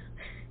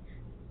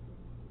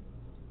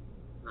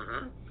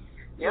 Mm-hmm.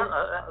 Yeah,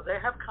 they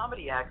have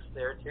comedy acts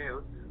there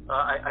too.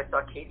 I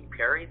saw Katy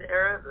Perry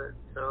there.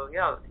 So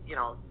yeah,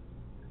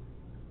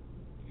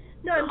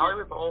 the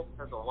Hollywood Bowl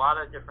has a lot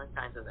of different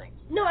kinds of things.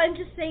 No, I'm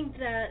just saying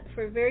that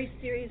for very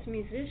serious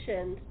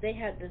musicians, they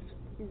had this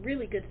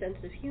really good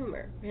sense of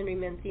humor. Henry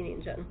Mancini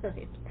and John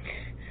Williams.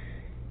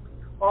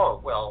 Oh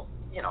well,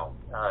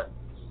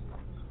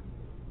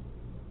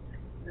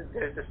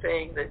 there's a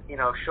saying that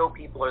show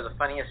people are the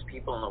funniest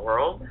people in the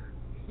world.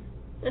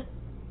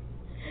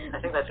 I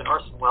think that's an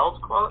Orson Welles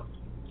quote.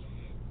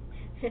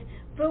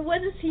 But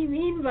what does he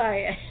mean by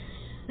it?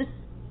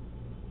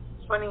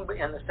 Funny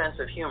in the sense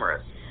of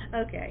humorous.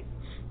 Okay.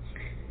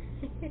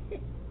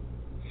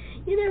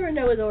 You never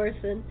know with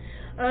Orson.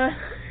 I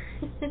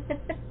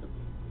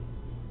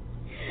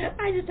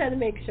just had to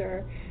make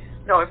sure.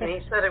 No,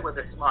 he said it with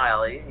a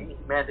smile. He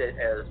meant it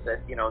as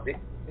that,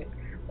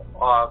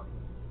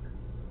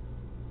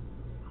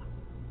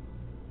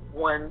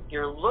 when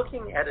you're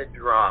looking at a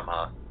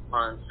drama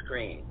on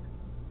screen,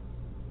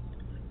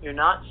 you're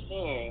not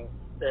seeing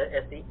that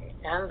at the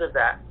end of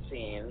that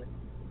scene,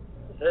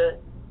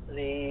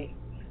 the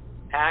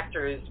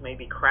actors may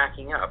be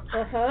cracking up.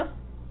 Uh-huh.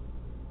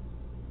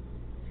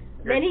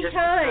 Many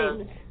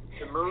times.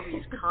 The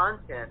movie's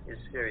content is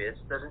serious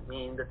doesn't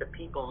mean that the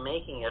people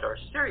making it are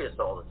serious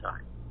all the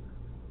time.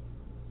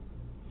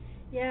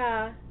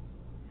 Yeah.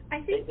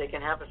 I think they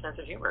can have a sense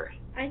of humor.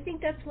 I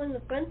think that's one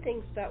of the fun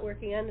things about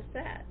working on the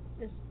set,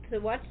 is to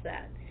watch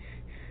that.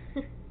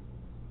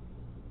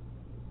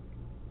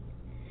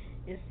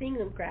 Is seeing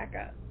them crack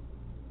up.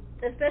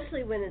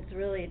 Especially when it's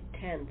really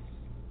tense.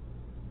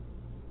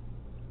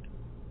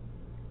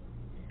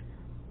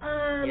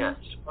 Yes.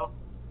 Well,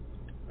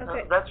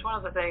 okay. That's one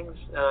of the things,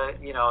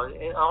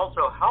 it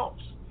also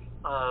helps.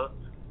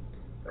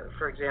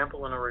 For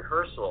example, in a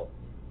rehearsal,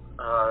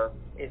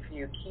 if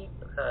you keep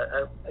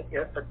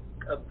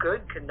a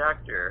good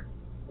conductor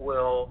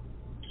will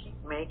keep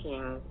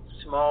making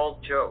small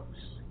jokes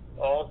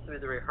all through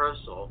the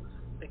rehearsal,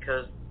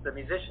 because the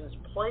musicians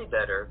play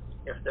better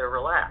if they're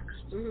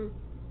relaxed. Mm-hmm.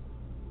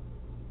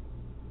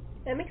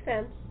 That makes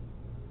sense.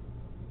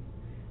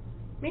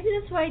 Maybe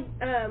that's why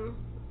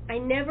I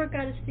never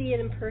got to see it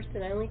in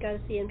person. I only got to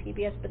see it in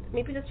PBS, but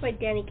maybe that's why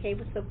Danny Kaye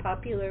was so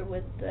popular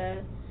with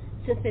the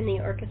symphony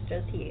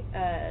orchestras he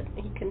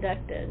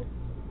conducted.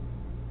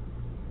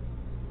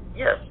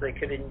 yes, they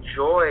could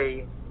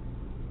enjoy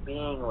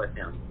being with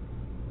him.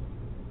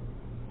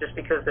 Just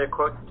because they're,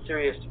 quote,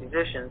 serious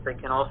musicians, they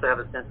can also have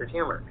a sense of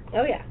humor.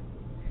 Oh, yeah.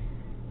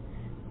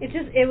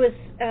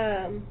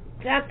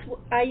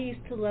 I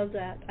used to love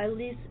that. At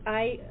least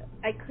I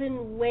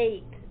couldn't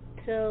wait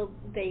till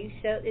they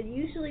showed. It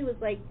usually was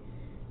like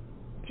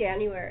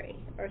January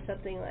or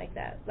something like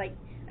that. Like,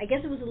 I guess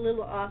it was a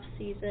little off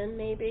season,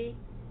 maybe.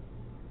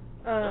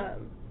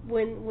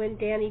 When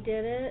Danny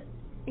did it,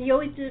 he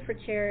always did it for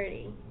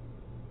charity.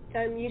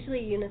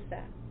 Usually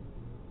UNICEF.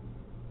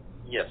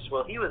 Yes,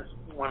 well, he was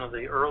one of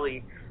the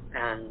early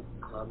and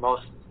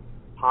most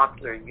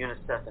popular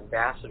UNICEF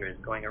ambassadors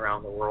going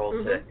around the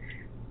world to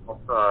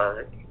help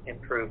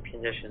improve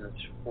conditions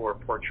for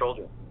poor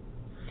children.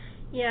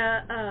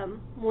 Yeah,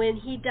 when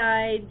he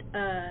died,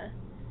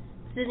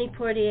 Sidney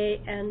Poitier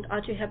and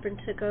Audrey Hepburn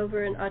took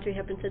over, and Audrey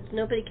Hepburn said,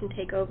 nobody can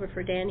take over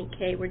for Danny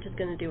Kaye, we're just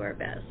going to do our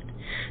best.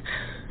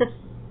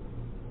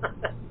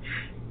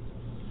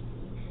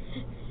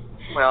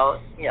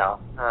 Well, yeah,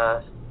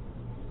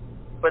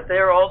 but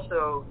they're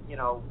also,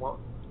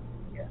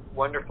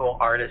 wonderful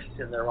artists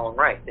in their own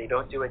right. They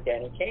don't do what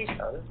Danny Kaye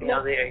does.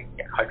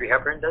 Audrey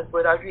Hepburn does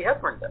what Audrey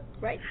Hepburn does.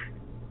 Right.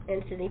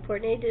 And Sidney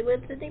Poitier did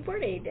what Sidney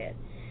Poitier did.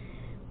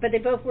 But they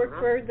both work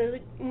for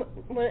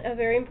a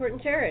very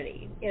important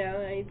charity.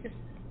 I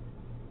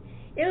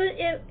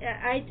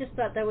just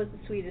thought that was the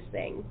sweetest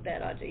thing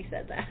that Audrey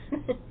said that.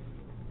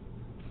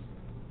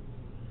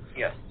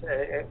 Yes.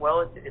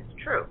 Well, it's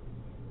true.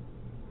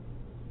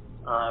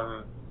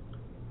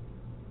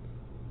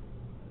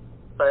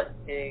 But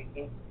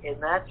in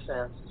that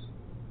sense,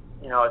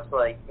 it's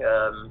like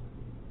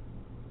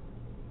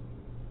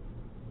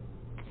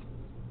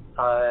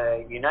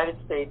United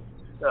States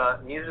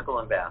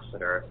musical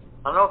ambassador.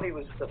 I don't know if he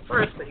was the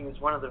first, but he was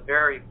one of the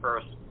very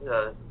first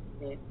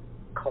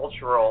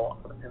cultural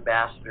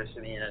ambassadors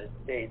in the United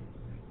States,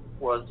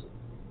 was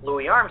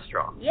Louis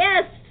Armstrong.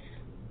 Yes!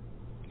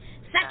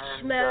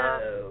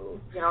 Satchmo!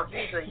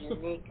 He's a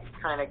unique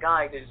kind of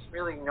guy. There's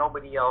really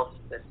nobody else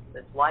that's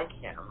like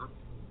him.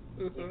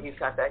 Mm-hmm. He's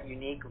got that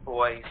unique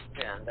voice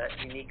and that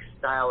unique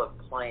style of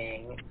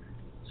playing.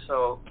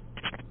 So,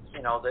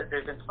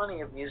 there's been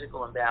plenty of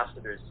musical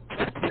ambassadors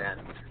since then,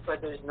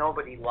 but there's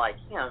nobody like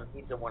him.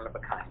 He's a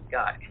one-of-a-kind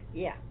guy.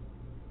 Yeah.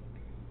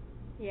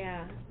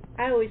 Yeah.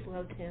 I always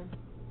loved him.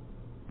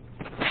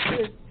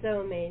 He was so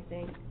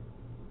amazing.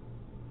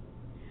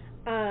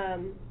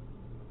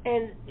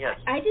 And yes.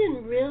 I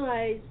didn't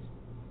realize,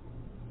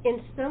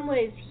 in some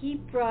ways, he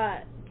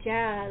brought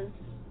jazz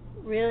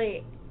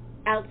really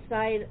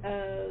outside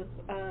of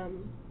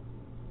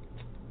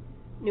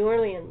New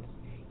Orleans.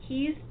 He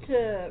used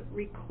to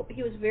record.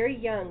 He was very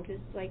young,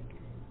 just like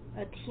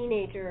a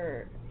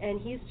teenager,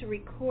 and he used to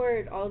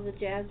record all the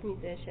jazz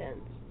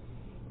musicians,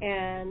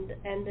 and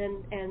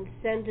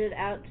send it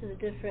out to the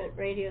different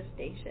radio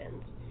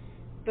stations.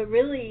 But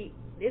really,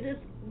 it is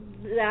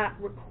that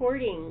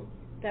recording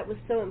that was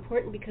so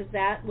important, because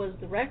that was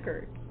the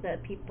records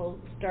that people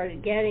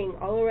started getting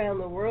all around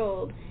the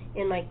world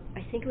in, I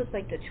think it was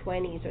the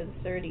 20s or the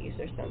 30s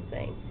or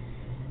something.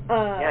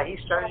 Yeah, he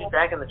started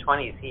back in the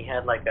 20s. He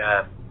had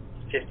a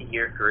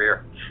 50-year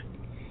career.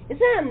 Isn't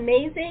that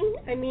amazing?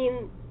 I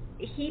mean,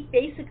 he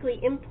basically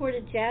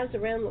imported jazz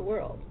around the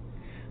world.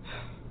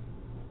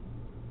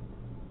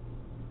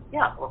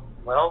 Yeah,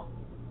 well,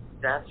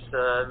 that's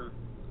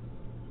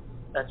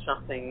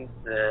something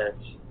that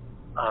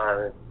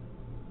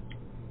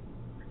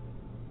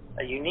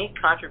a unique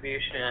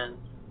contribution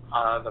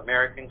of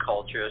American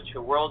culture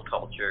to world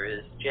culture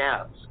is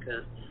jazz,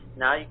 because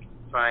now you can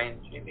find,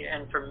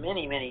 and for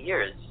many, many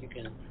years, you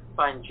can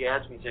find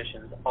jazz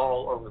musicians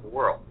all over the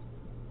world.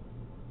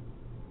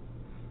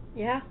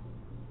 Yeah.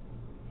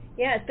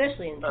 Yeah,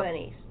 especially in the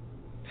 20s.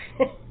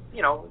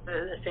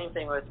 The same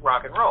thing with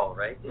rock and roll,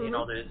 right?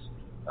 Mm-hmm. There's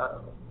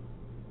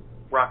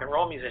rock and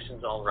roll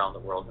musicians all around the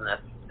world, and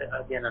that's,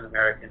 again, an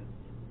American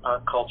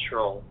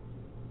cultural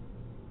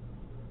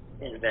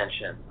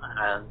invention.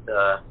 And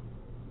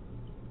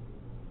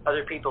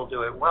other people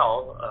do it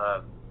well.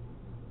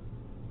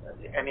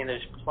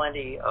 There's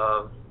plenty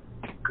of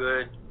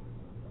good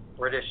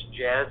British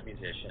jazz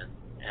musicians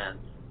and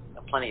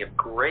plenty of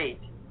great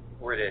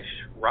British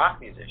rock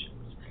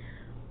musicians.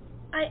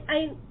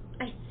 I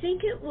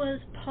think it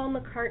was Paul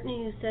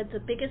McCartney who said the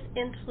biggest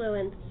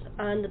influence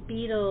on the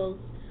Beatles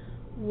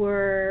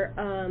were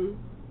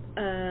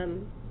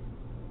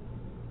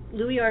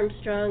Louis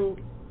Armstrong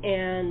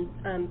and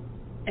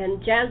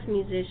jazz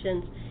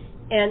musicians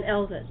and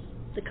Elvis.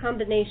 The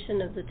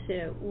combination of the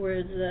two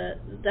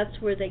that's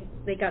where they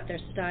got their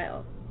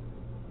style.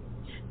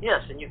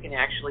 Yes, and you can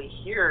actually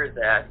hear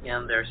that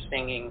in their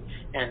singing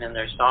and in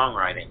their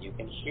songwriting. You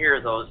can hear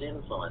those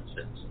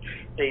influences.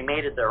 They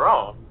made it their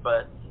own,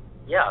 but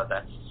yeah,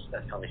 that's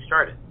how they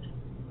started.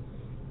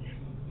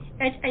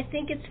 I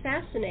think it's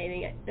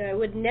fascinating. It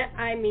was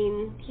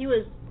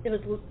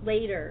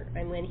later,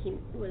 and when he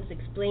was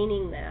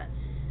explaining that.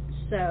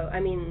 So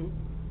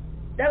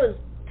that was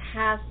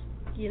past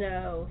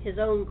his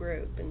own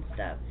group and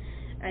stuff.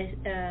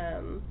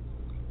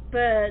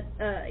 but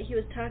he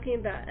was talking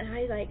about, and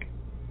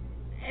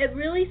it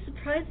really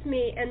surprised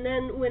me. And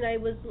then when I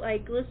was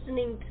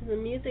listening to the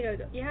music, I would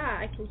go, yeah,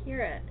 I can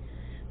hear it.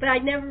 But I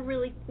never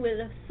really would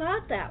have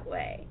thought that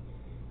way,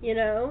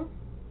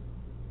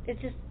 It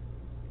just,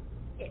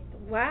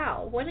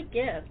 wow, what a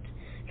gift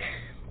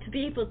to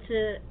be able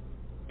to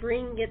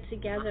bring it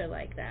together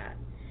like that.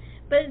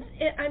 But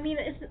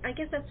I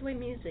guess that's the way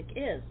music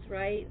is,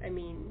 right? I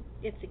mean,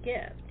 it's a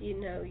gift.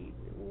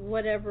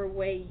 Whatever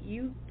way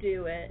you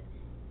do it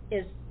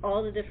is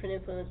all the different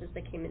influences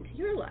that came into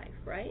your life,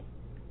 right?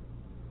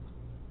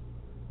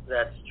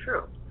 That's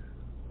true.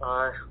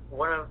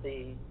 One of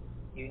the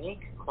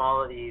unique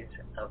qualities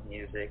of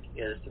music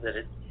is that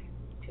it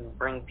can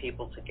bring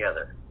people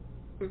together.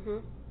 Mm-hmm.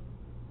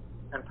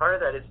 And part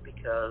of that is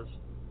because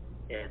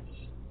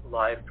it's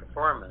live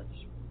performance,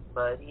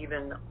 but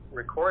even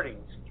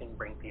recordings can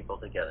bring people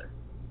together.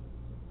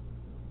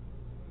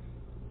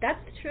 That's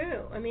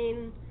true. I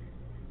mean,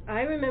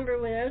 I remember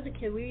when I was a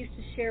kid, we used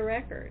to share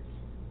records.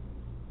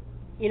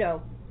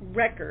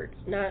 Records,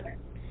 not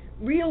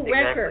real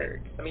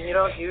records. I mean, you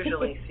don't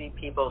usually see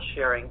people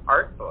sharing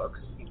art books.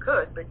 You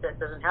could, but that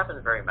doesn't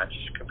happen very much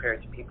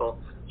compared to people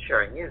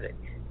sharing music.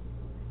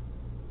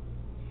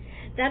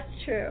 That's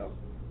true.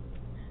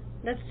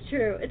 That's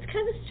true. It's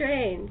kind of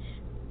strange,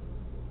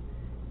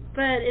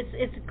 but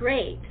it's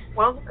great.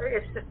 Well,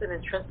 it's just an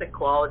intrinsic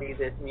quality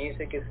that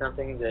music is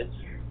something that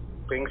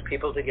brings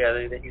people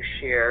together, that you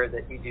share,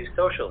 that you do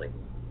socially.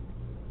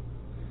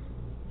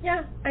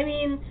 Yeah, I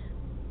mean,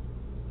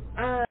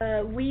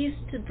 we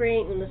used to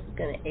bring, and this is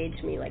going to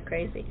age me like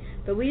crazy,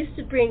 but we used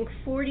to bring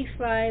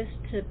 45s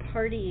to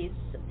parties,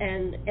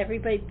 and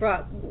everybody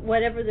brought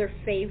whatever their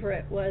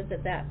favorite was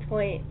at that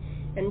point.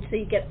 And so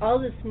you get all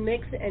this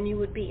mix, and you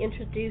would be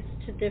introduced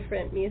to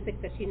different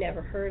music that you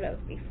never heard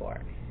of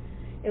before.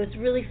 It was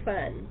really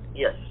fun.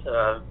 Yes.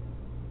 That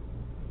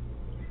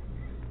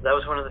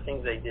was one of the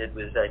things I did,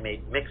 was I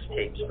made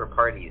mixtapes for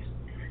parties.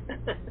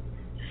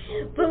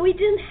 But we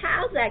didn't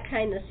have that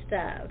kind of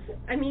stuff.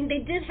 I mean, they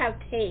did have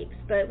tapes,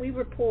 but we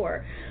were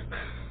poor.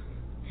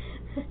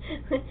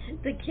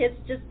 The kids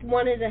just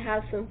wanted to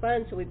have some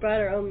fun, so we brought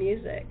our own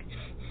music.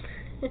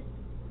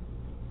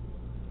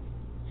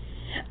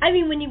 I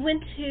mean, when you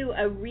went to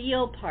a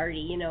real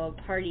party, a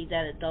party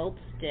that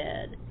adults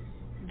did,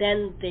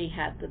 then they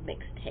had the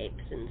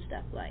mixtapes and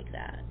stuff like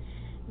that.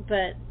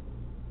 But,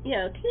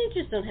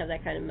 teenagers don't have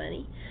that kind of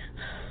money.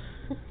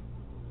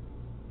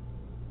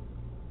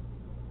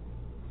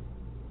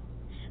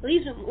 At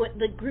least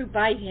the group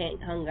I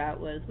hung out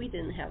with, we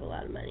didn't have a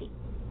lot of money.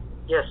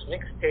 Yes,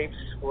 mixtapes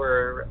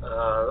were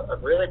a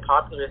really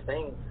popular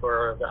thing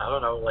for,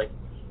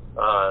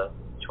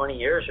 20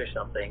 years or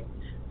something.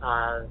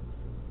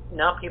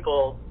 Now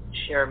people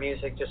share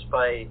music just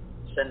by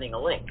sending a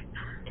link.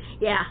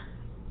 Yeah.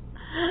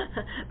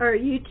 Or a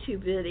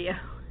YouTube video.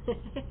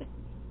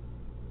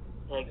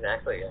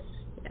 Exactly, yes.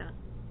 Yeah.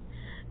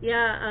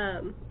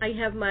 Yeah, I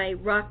have my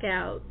rock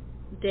out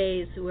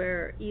days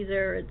where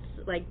either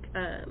it's like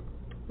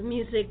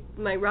music,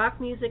 my rock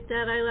music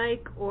that I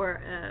like,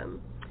 or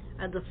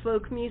the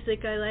folk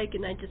music I like,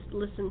 and I just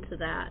listen to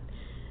that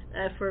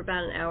for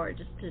about an hour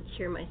just to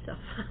cheer myself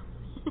up.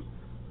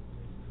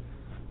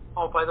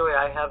 Oh, by the way,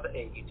 I have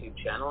a YouTube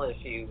channel. If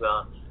you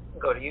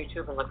go to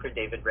YouTube and look for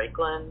David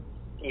Raiklen,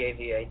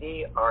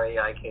 DAVID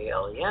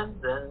RAIKLEN,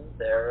 then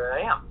there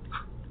I am.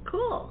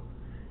 Cool.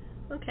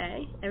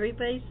 Okay.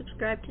 Everybody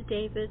subscribe to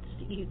David's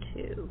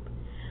YouTube.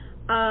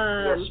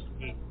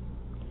 Yes.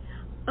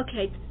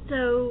 Okay,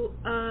 so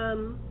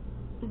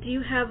do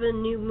you have a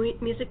new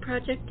music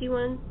project you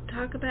want to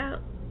talk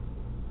about?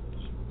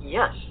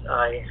 Yes,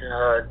 I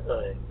had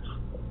a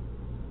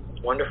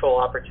wonderful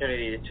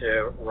opportunity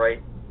to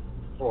write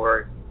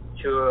for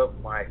two of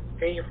my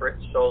favorite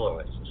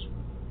soloists.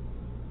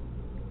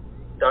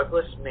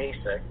 Douglas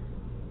Masek,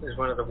 who's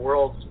one of the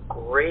world's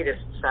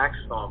greatest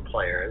saxophone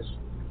players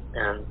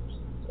and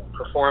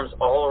performs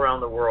all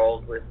around the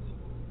world with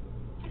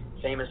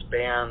famous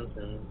bands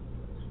and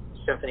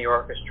symphony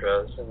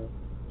orchestras, and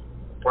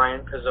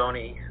Brian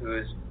Pizzoni,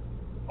 who's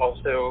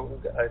also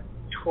a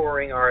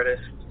touring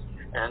artist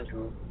and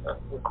who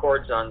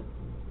records on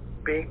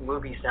big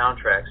movie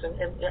soundtracks,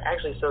 and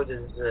actually so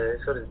does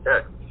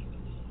Doug.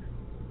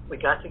 We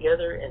got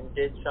together and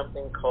did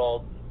something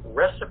called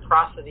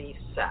Reciprocity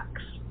Sax.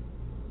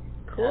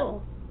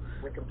 Cool.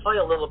 And we can play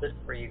a little bit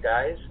for you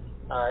guys.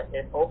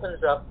 It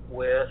opens up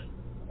with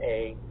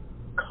a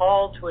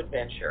call to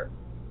adventure.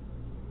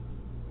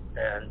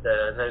 And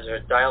there's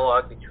a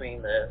dialogue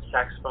between the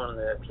saxophone and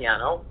the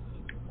piano,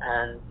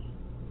 and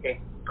it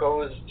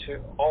goes to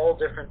all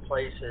different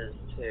places,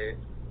 to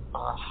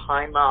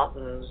high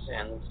mountains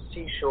and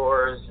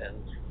seashores and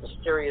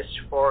mysterious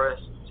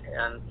forests,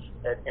 and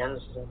it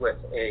ends with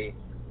a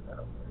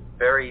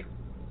very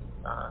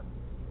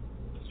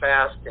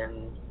fast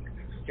and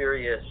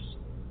furious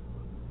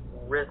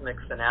rhythmic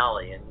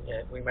finale, and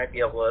we might be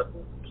able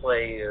to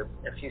play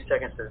a few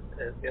seconds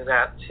of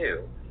that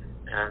too.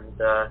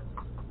 And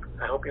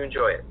I hope you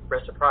enjoy it.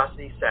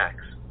 Reciprocity Sax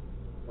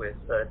with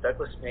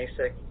Douglas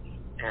Masek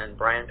and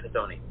Brian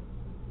Pizzoni.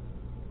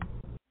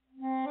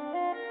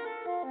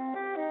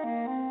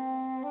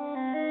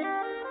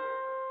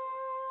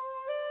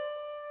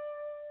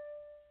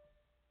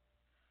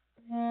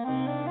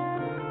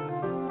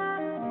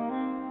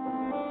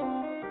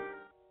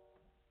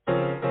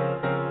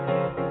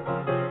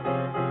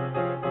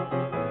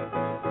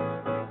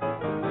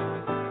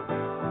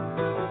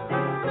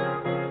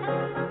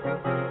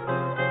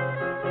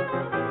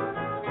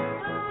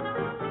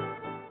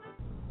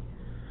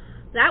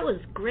 That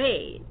was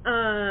great.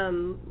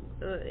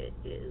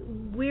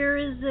 Where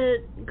is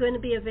it going to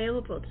be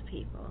available to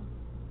people?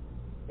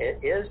 It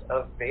is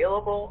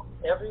available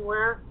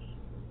everywhere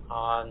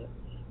on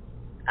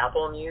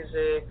Apple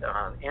Music,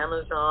 on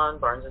Amazon,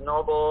 Barnes &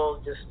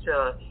 Noble, just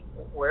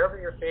wherever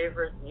your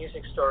favorite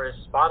music store is.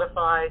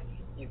 Spotify,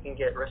 you can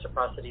get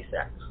Reciprocity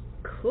Sex.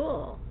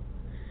 Cool.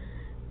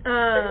 Check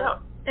it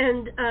out.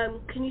 And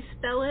can you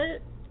spell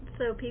it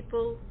so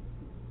people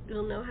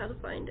will know how to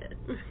find it?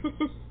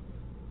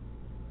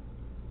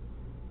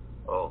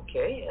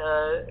 Okay,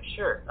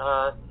 sure.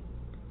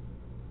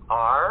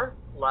 R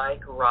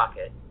like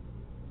rocket,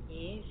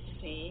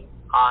 ECIPROCCITY,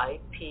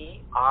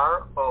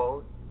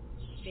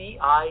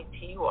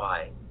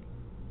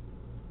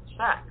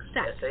 Sax,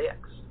 S-A-X.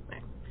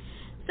 Right.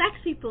 Sax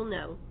people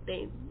know,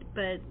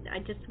 but I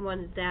just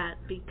wanted that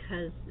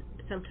because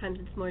sometimes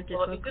it's more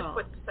difficult. Well, if you just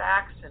put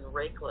Sax and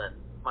Raiklen,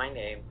 my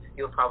name,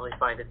 you'll probably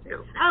find it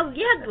too. Oh,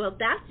 yeah, well,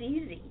 that's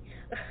easy.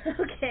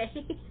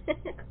 Okay.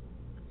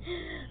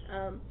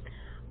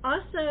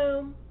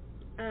 Also,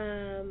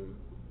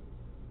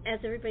 as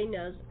everybody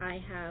knows, I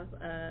have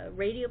a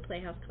radio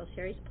playhouse called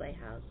Sherri's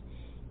Playhouse,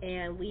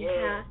 and we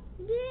have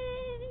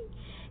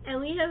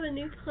a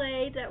new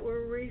play that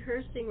we're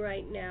rehearsing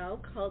right now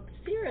called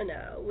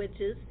Cyrano,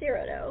 which is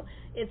Cyrano.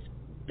 It's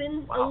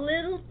been a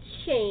little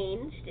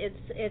changed.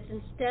 It's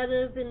instead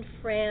of in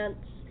France,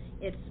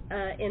 it's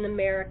in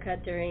America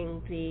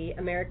during the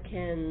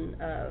American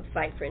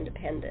fight for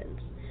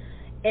independence,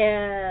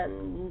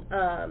 and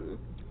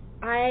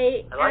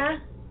I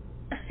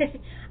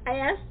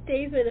asked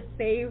David a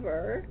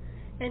favor,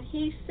 and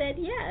he said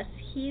yes.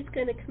 He's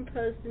going to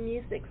compose the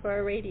music for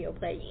our radio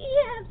play.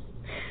 Yes!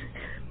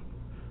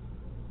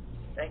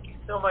 Thank you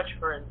so much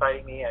for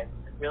inviting me. I'm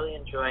really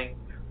enjoying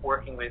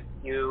working with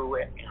you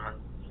and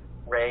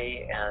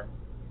Ray and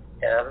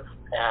Ev,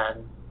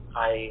 and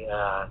I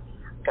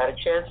got a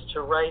chance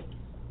to write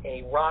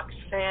a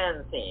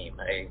Roxanne theme,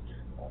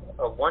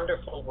 a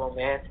wonderful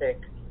romantic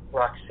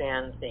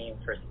Roxanne theme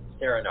for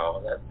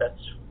Cyrano.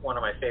 That's one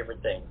of my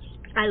favorite things.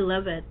 I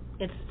love it.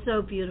 It's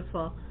so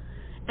beautiful.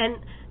 And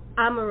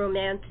I'm a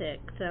romantic,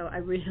 so I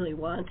really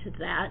wanted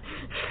that.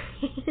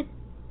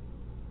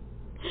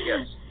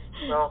 Yes.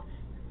 Well,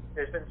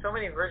 there's been so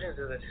many versions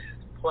of this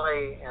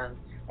play, and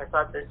I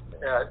thought that,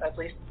 at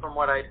least from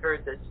what I'd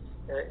heard, that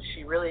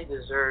she really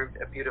deserved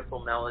a beautiful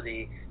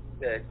melody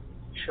that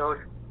showed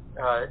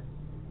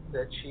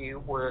that she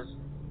was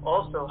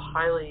also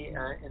highly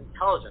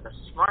intelligent, a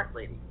smart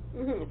lady.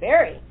 Mm-hmm,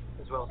 very.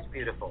 As well as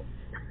beautiful.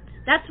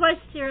 That's why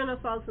Cyrano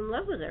falls in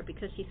love with her,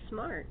 because she's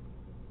smart.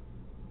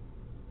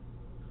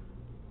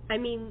 I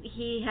mean,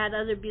 he had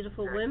other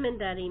beautiful women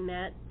that he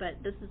met,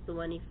 but this is the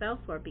one he fell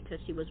for because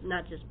she was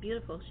not just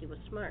beautiful, she was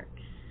smart.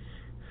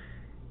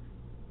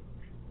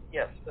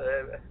 Yes,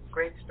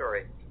 great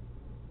story.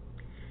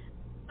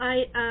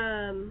 I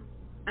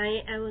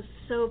was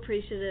so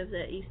appreciative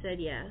that you said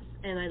yes,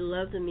 and I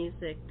love the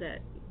music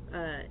that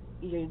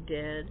you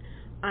did.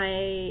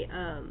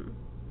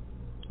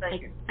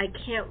 Thank you. I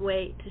can't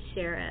wait to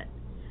share it.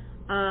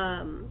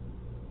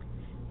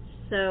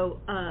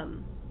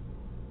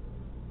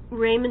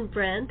 Raymond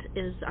Brent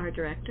is our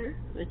director,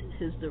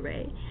 who's the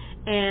Ray,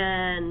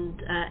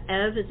 and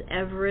Ev is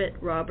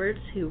Everett Roberts,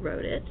 who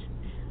wrote it,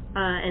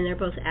 and they're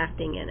both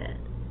acting in it.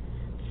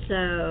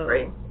 So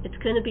great. It's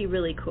going to be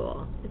really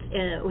cool.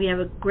 We have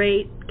a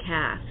great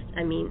cast.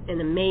 I mean,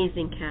 an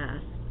amazing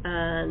cast,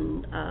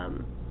 and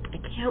I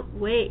can't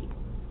wait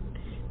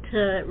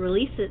to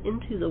release it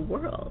into the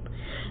world.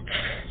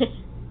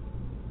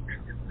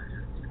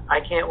 I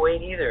can't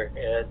wait either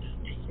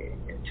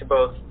to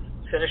both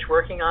finish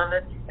working on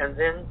it and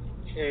then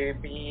to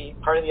be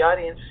part of the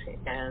audience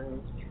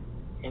and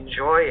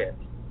enjoy it.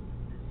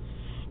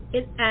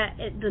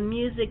 The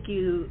music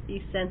you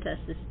sent us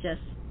is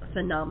just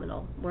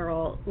phenomenal. We're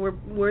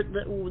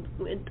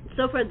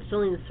so far it's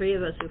only the three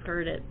of us who've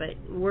heard it, but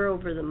we're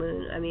over the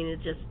moon. I mean,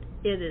 it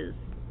is.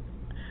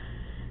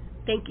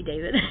 Thank you,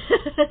 David.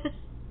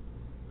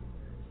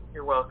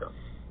 You're welcome.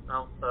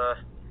 Well,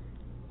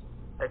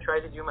 I try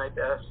to do my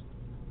best,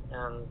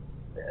 and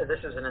this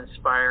is an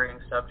inspiring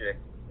subject.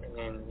 I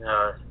mean,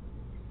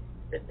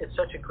 it's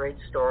such a great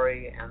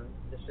story, and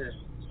this is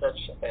such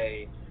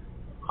a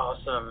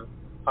awesome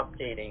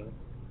updating.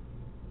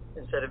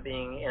 Instead of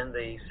being in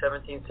the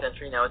 17th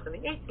century, now it's in the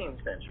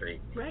 18th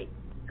century. Right.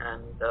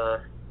 And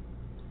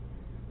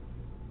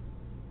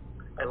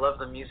I love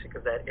the music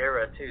of that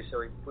era, too, so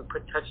we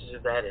put touches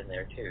of that in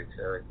there, too.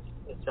 So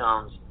it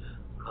sounds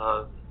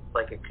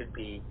like it could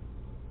be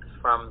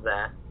from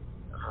that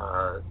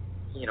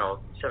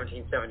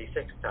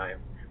 1776 time.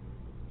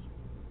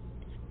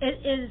 It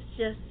is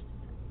just,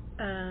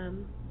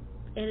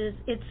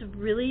 it's a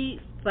really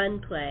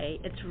fun play.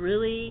 It's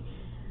really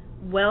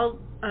well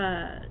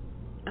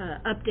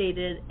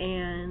updated,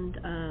 and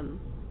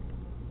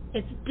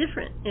it's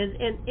different,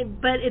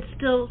 but it's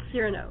still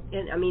Cyrano.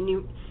 And I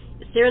mean,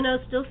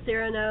 Cyrano's still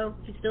Cyrano.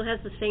 He still has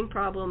the same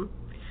problem,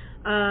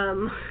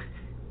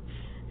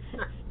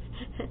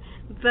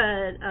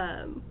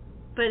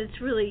 but it's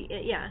really,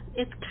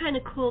 it's kind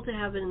of cool to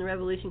have it in the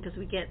Revolution because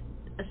we get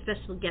a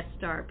special guest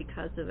star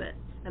because of it.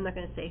 I'm not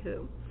going to say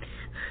who.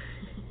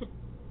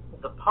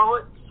 The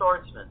poet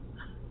swordsman.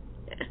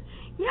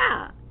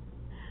 Yeah.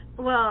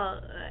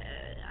 Well,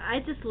 I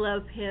just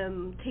love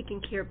him taking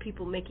care of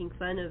people making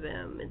fun of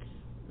him. It's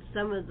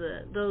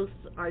those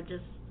are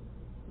just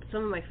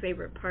some of my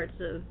favorite parts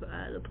of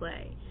the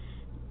play.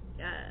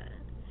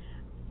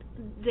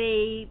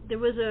 There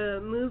was a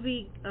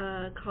movie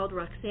called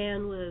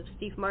Roxanne with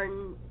Steve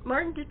Martin.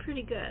 Martin did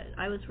pretty good.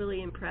 I was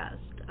really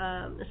impressed,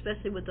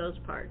 especially with those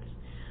parts.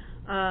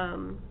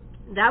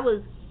 That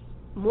was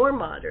more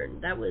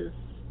modern. That was,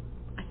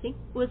 I think,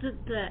 was it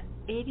the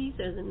 80s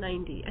or the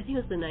 90s? I think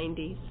it was the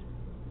 90s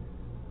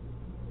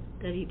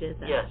that he did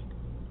that. Yes.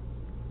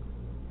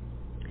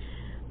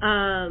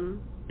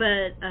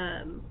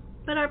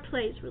 But our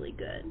play is really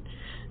good.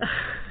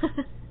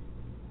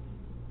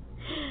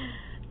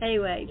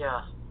 Anyway.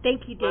 Yeah.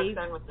 Thank you, Dave.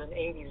 Roxanne was an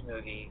 80s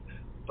movie,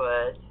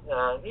 but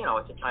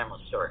it's a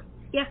timeless story.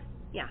 Yeah.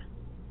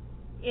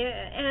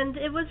 And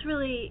it was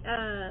really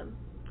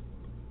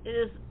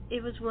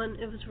it was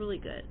really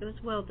good. It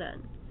was well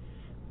done.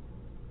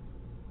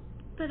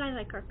 But I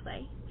like our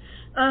play.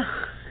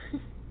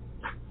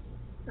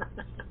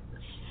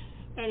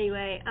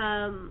 Anyway,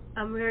 I'm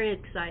very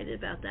excited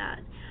about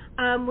that.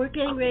 We're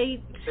getting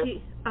ready to.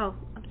 Oh,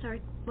 I'm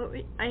sorry.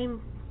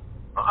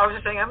 I was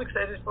just saying I'm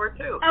excited for it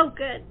too. Oh,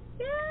 good.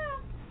 Yeah.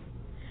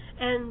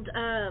 And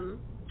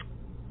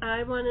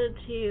I wanted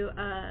to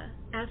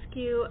ask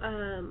you,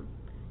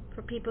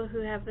 for people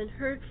who haven't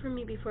heard from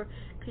me before,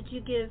 could you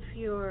give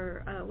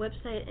your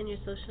website and your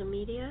social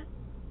media?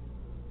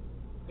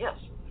 Yes.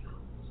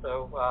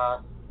 So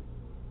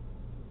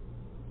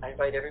I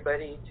invite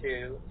everybody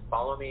to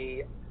follow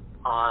me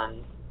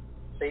on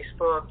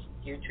Facebook,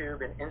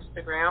 YouTube, and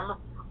Instagram.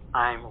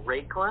 I'm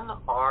Raiklen,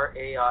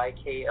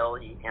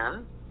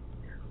 Raiklen,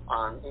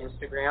 on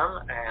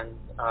Instagram, and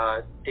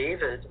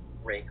David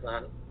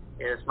Raiklen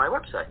is my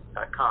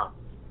website.com.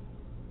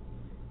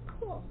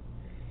 Cool.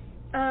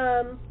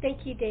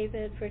 Thank you,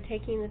 David, for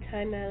taking the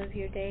time out of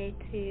your day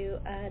to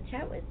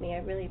chat with me. I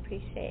really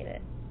appreciate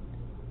it.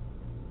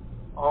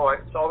 Oh,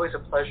 it's always a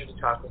pleasure to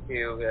talk with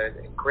you.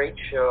 A great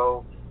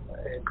show,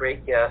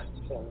 great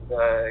guests, and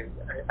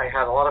I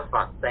had a lot of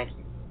fun. Thank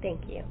you.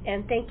 Thank you.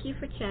 And thank you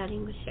for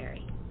chatting with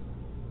Sherri.